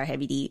 Gang Starr,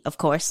 Heavy D, of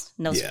course.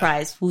 No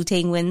surprise,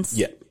 Wu-Tang wins.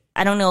 Yeah.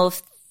 I don't know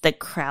if the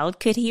crowd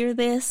could hear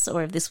this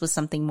or if this was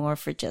something more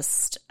for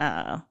just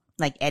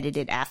like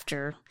edited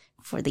after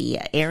for the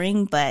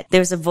airing, but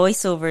there's a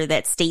voiceover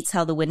that states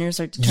how the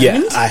winners are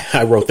determined. Yeah,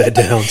 I wrote that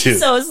down too.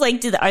 So it's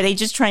like, are they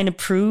just trying to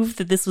prove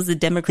that this was a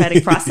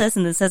democratic process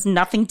and this has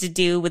nothing to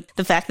do with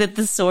the fact that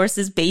the source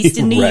is based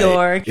in New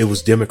York? It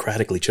was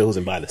democratically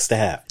chosen by the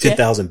staff.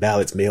 10,000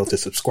 ballots mailed to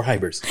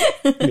subscribers.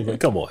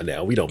 Like, come on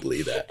now, we don't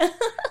believe that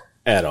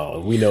at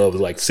all. We know it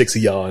was like 6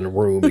 of y'all in a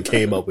room and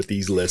came up with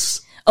these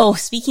lists. Oh,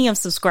 speaking of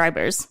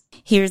subscribers,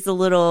 here's a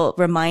little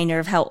reminder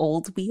of how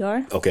old we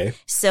are. Okay.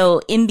 So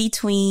in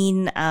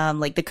between,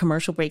 like the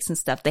commercial breaks and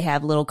stuff, they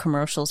have little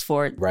commercials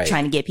for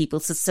trying to get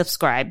people to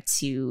subscribe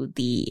to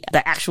the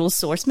actual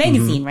Source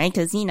magazine, right?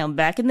 Because, you know,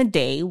 back in the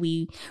day,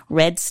 we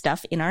read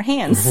stuff in our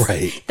hands.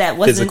 Right. That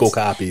wasn't physical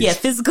copies. Yeah,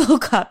 physical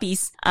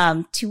copies,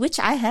 to which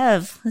I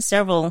have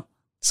several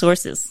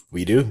sources.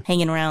 We do.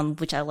 Hanging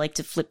around, which I like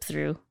to flip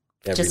through.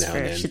 Every just now for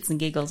and then. shits and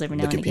giggles every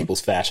now and again. Look at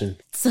people's fashion.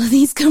 So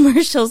these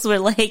commercials were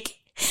like,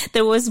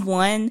 there was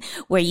one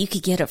where you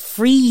could get a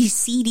free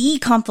CD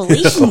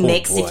compilation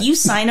mix if you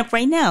sign up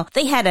right now.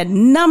 They had a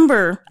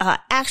number,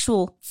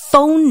 actual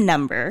phone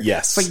number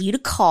for you to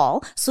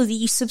call so that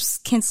you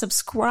can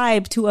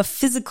subscribe to a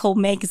physical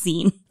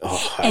magazine.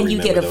 Oh, and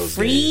you get a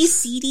free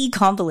CD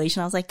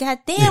compilation. I was like, God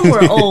damn,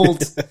 we're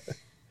old.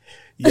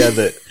 Yeah,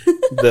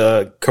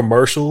 the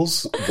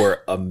commercials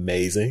were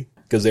amazing.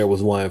 because there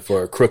was one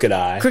for Crooked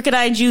Eye. Crooked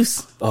Eye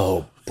Juice.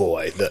 Oh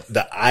boy,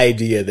 the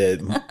idea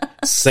that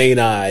St.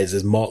 Ives,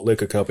 is malt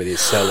liquor company, is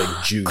selling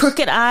juice.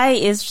 Crooked Eye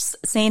is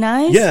St.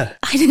 Ives? Yeah.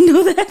 I didn't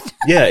know that.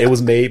 Yeah, it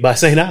was made by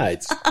St.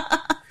 Ives.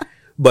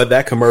 But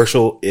that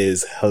commercial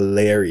is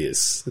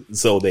hilarious.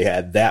 So they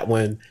had that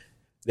one.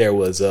 There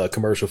was a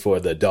commercial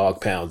for the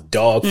Dog Pound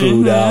dog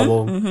food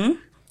album. Mm-hmm.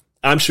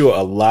 I'm sure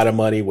a lot of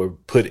money were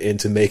put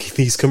into making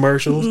these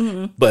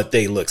commercials, but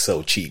they look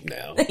so cheap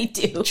now. They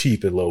do.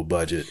 Cheap and low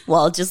budget.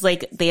 Well, just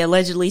like they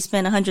allegedly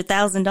spent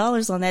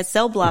 $100,000 on that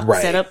cell block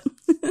setup.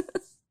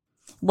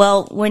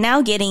 Well, we're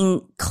now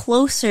getting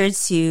closer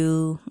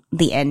to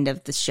the end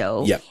of the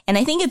show. Yep. And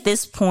I think at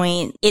this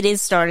point, it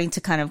is starting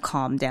to kind of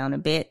calm down a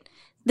bit.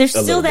 There's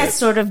still that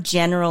sort of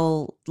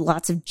general,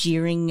 lots of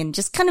jeering and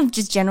just kind of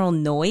just general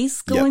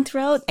noise going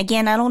throughout.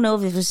 Again, I don't know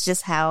if it was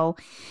just how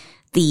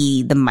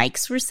the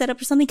mics were set up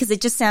or something, because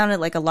it just sounded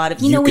like a lot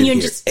of, you know, when you're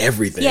just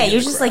everything. Yeah,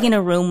 you're just like in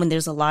a room when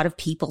there's a lot of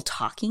people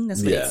talking.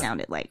 That's what it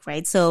sounded like,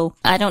 right? So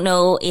I don't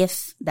know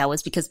if that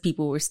was because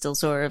people were still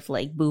sort of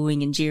like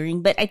booing and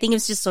jeering, but I think it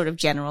was just sort of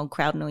general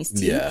crowd noise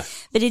too. Yeah.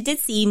 But it did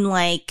seem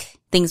like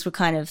things were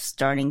kind of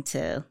starting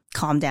to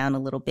calm down a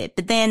little bit.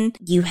 But then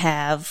you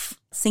have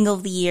Single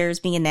of the Year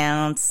is being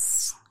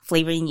announced,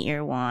 Flavor in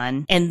Year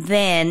won, and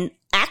then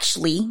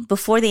actually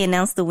before they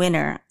announced the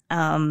winner,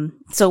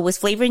 so it was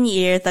Flavor in the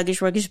Year, Thuggish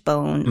Ruggish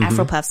Bone,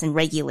 Afro Puffs, and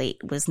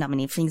Regulate was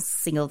nominated for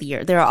Single of the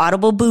Year. There are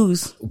audible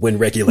boos when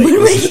Regulate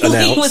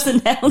was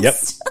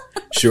announced.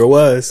 Yep, sure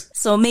was.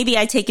 So maybe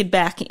I take it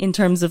back in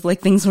terms of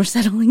like things were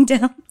settling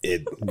down.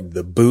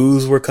 The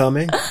boos were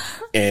coming,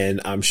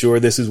 and I'm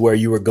sure this is where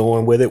you were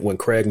going with it when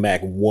Craig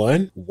Mack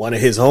won. One of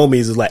his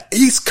homies is like,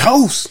 East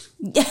Coast!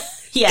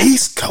 Yeah.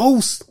 East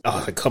Coast.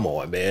 Oh, come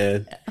on,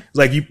 man. It's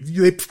like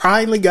they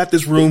finally got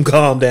this room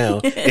calmed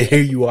down, and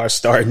here you are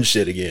starting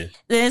shit again.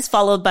 Then it's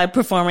followed by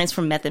performance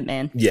from Method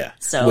Man. Yeah.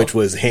 So, which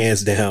was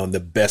hands down the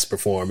best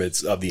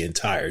performance of the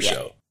entire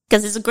show.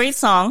 Because it's a great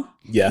song.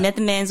 Yeah.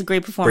 Method Man's a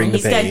great performer.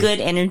 He's got good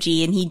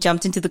energy, and he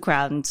jumped into the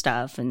crowd and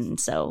stuff, and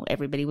so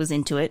everybody was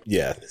into it.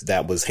 Yeah,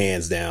 that was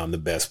hands down the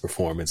best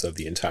performance of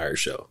the entire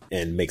show,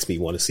 and makes me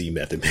want to see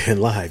Method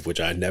Man live,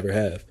 which I never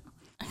have.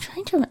 I'm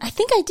trying to remember. I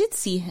think I did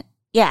see him.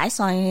 Yeah, I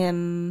saw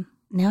him.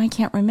 Now I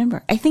can't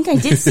remember. I think I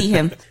did see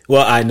him.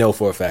 Well, I know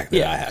for a fact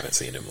that I haven't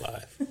seen him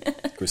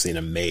live.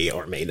 Christina may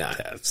or may not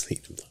have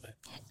seen him live.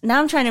 Now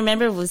I'm trying to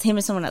remember if it was him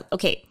or someone else.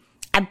 Okay,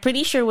 I'm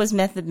pretty sure it was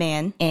Method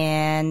Man,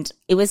 and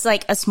it was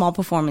like a small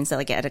performance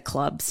at a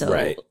club.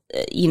 So,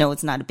 you know,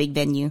 it's not a big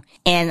venue.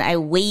 And I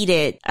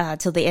waited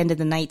till the end of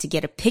the night to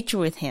get a picture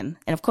with him.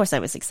 And of course I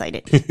was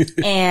excited.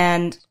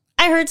 And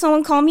I heard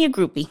someone call me a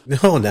groupie.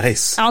 Oh,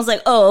 nice. I was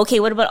like, oh, okay,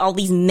 what about all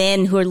these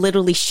men who are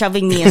literally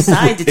shoving me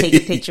aside to take a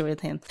picture with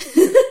him?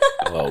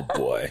 Oh,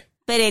 boy.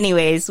 But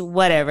anyways,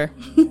 whatever.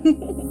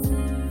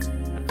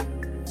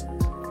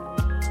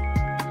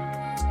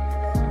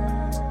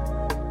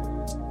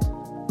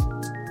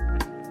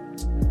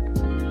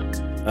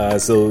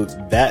 So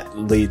that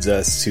leads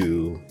us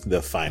to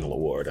the final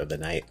award of the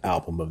night,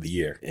 Album of the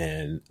Year.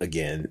 And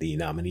again, the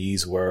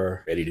nominees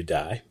were Ready to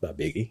Die by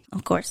Biggie.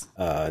 Of course.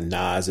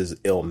 Nas's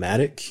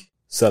Illmatic,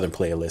 Southern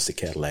Playalistic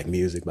Cadillac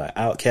Music by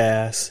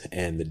Outkast,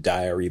 and The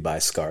Diary by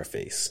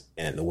Scarface.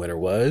 And the winner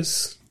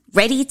was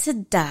Ready to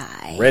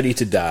Die. Ready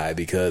to Die,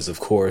 because of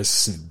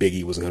course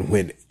Biggie was going to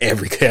win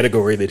every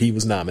category that he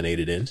was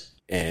nominated in.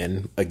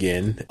 And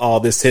again, all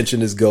this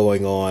tension is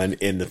going on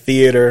in the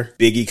theater.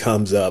 Biggie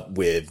comes up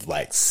with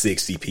like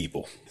 60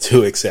 people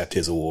to accept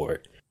his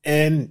award.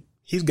 And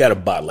he's got a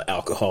bottle of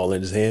alcohol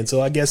in his hand, so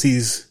I guess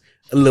he's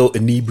a little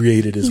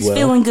inebriated as well. He's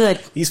feeling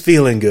good. He's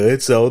feeling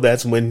good, so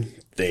that's when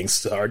things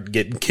start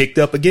getting kicked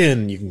up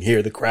again. You can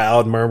hear the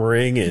crowd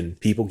murmuring and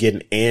people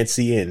getting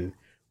antsy and,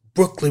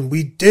 Brooklyn,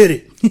 we did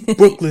it.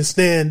 Brooklyn,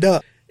 stand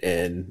up.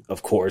 And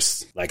of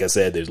course, like I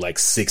said, there's like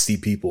 60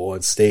 people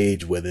on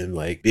stage with him.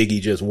 Like,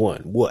 Biggie just won.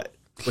 What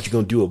you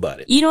gonna do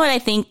about it? You know what I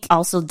think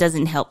also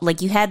doesn't help?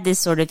 Like, you had this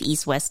sort of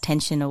east-west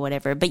tension or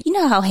whatever, but you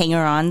know how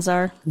hanger-ons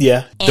are?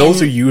 Yeah.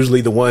 Those are usually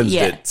the ones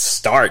that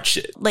start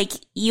shit. Like,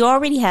 you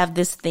already have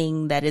this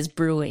thing that is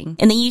brewing,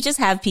 and then you just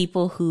have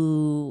people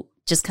who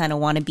just kind of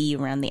want to be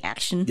around the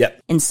action.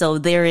 Yep. And so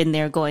they're in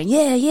there going,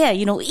 yeah,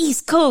 you know,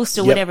 East Coast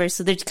or whatever.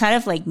 So they're kind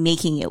of like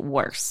making it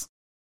worse.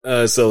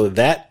 So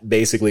that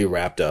basically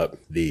wrapped up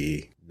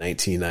the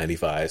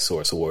 1995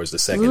 Source Awards, the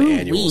second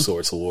annual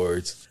Source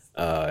Awards.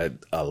 A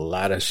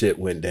lot of shit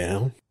went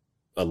down.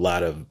 A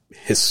lot of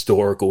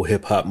historical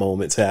hip hop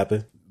moments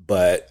happened.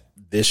 But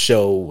this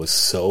show was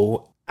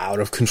so out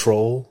of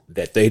control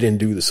that they didn't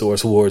do the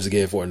Source Awards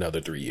again for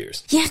another 3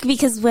 years. Yeah,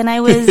 because when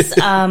I was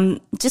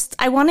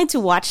I wanted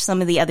to watch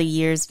some of the other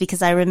years,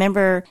 because I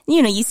remember,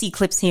 you know, you see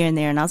clips here and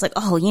there, and I was like,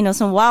 oh, you know,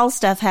 some wild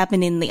stuff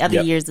happened in the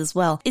other years as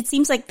well. It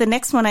seems like the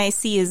next one I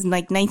see is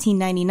like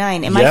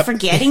 1999. Am I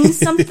forgetting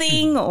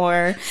something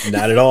or?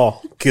 Not at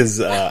all. Because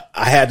I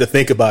had to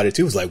think about it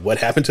too. It was like, what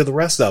happened to the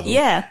rest of them?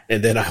 Yeah.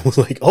 And then I was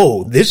like,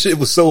 oh, this shit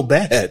was so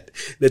bad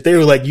that they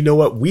were like, you know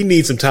what? We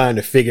need some time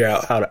to figure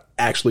out how to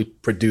actually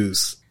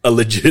produce a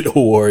legit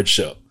award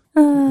show.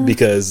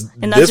 because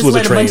and not this just was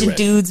let a train bunch wreck. of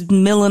dudes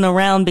milling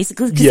around,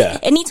 basically. 'Cause Yeah.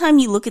 anytime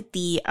you look at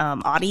the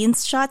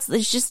audience shots,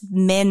 there's just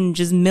men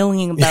just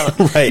milling about,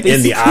 right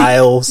in the basically.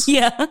 aisles.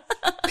 Yeah.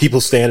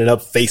 People standing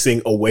up,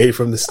 facing away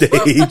from the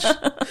stage.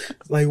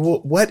 Like,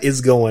 what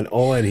is going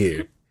on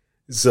here?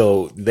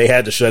 So they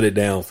had to shut it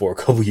down for a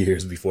couple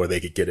years before they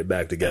could get it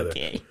back together.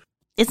 Okay.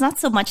 It's not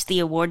so much the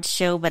awards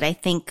show, but I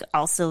think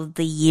also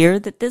the year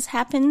that this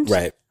happened.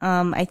 Right.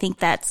 I think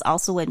that's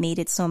also what made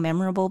it so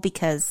memorable,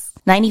 because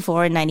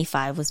 94 and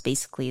 95 was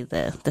basically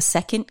the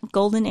second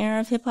golden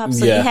era of hip hop.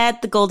 So Yeah. you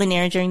had the golden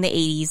era during the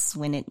 80s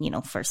when it,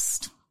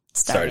 first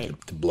started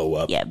to blow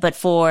up. Yeah, but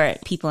for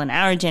people in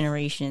our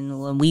generation,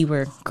 when we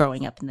were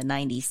growing up in the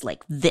 90s,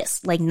 like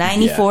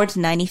 94 to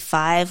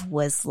 95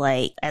 was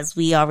like, as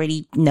we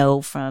already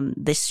know from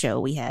this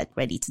show, we had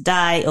Ready to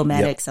Die,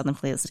 Omatic, Southern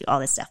Playlist, all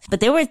this stuff. But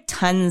there were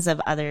tons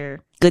of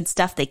other good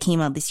stuff that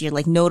came out this year,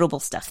 like notable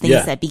stuff,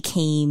 things that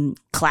became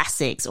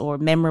classics or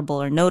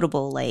memorable or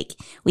notable. Like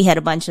we had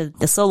a bunch of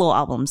the solo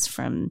albums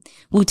from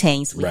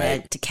Wu-Tang. So we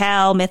had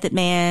Tikal, Method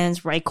Man's,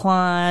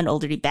 Raekwon,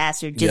 Old Dirty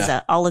Bastard,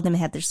 GZA, all of them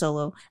had their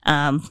solo.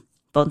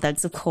 Bone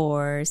Thugs, of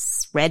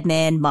course,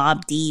 Redman,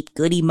 Mobb Deep,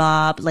 Goody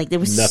Mob. Like there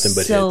was nothing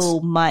but so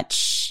hits.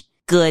 Much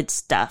good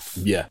stuff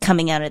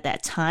coming out at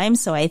that time.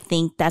 So I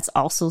think that's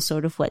also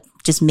sort of what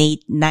just made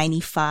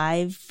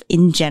 95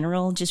 in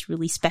general just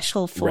really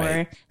special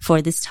for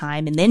this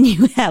time. And then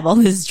you have all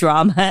this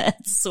drama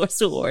at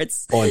Source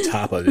Awards on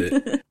top of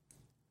it.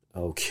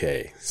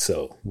 Okay,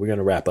 so we're going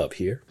to wrap up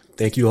here.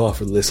 Thank you all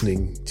for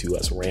listening to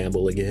us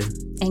ramble again.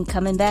 And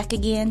coming back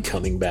again.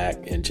 Coming back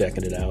and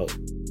checking it out.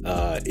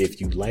 If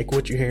you like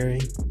what you're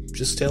hearing,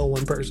 just tell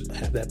one person.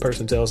 Have that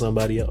person tell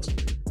somebody else.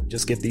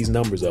 Just get these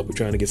numbers up. We're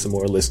trying to get some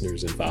more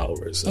listeners and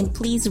followers. So. And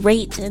please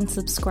rate and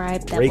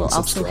subscribe. That will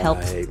also help.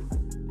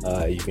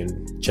 You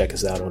can check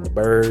us out on the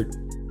Bird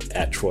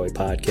at Troy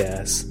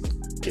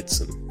Podcast. Get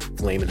some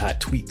flaming hot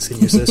tweets in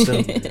your system.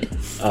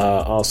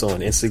 Also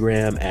on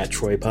Instagram at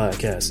Troy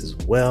Podcast as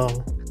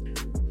well.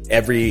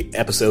 Every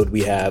episode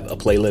we have a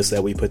playlist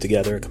that we put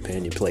together, a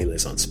companion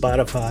playlist on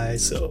Spotify.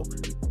 So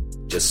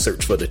just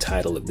search for the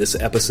title of this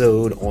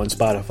episode on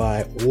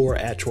Spotify or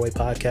at Troy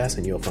Podcast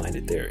and you'll find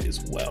it there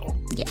as well.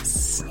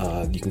 Yes.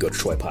 You can go to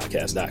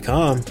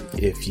troypodcast.com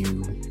if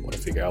you want to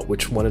figure out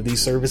which one of these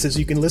services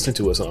you can listen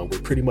to us on. We're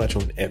pretty much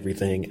on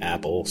everything: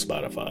 Apple,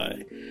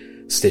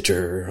 Spotify,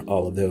 Stitcher,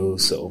 all of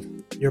those. So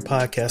your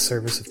podcast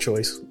service of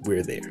choice,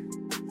 we're there.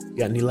 You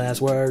got any last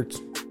words?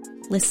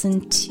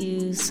 Listen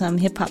to some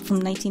hip hop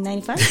from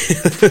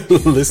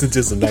 1995. Listen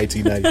to some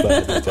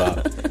 1995 hip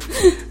hop.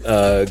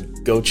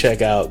 Go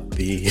check out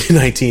the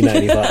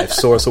 1995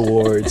 Source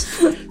Awards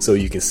so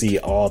you can see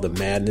all the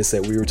madness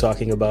that we were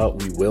talking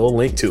about. We will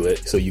link to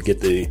it so you get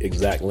the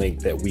exact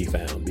link that we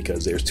found,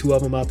 because there's two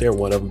of them out there.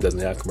 One of them doesn't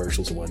have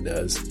commercials, one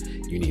does.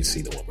 You need to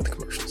see the one with the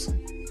commercials.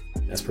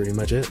 That's pretty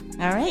much it.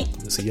 All right.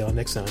 We'll see y'all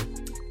next time.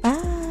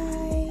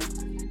 Bye.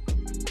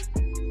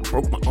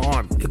 Broke my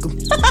arm, nigga.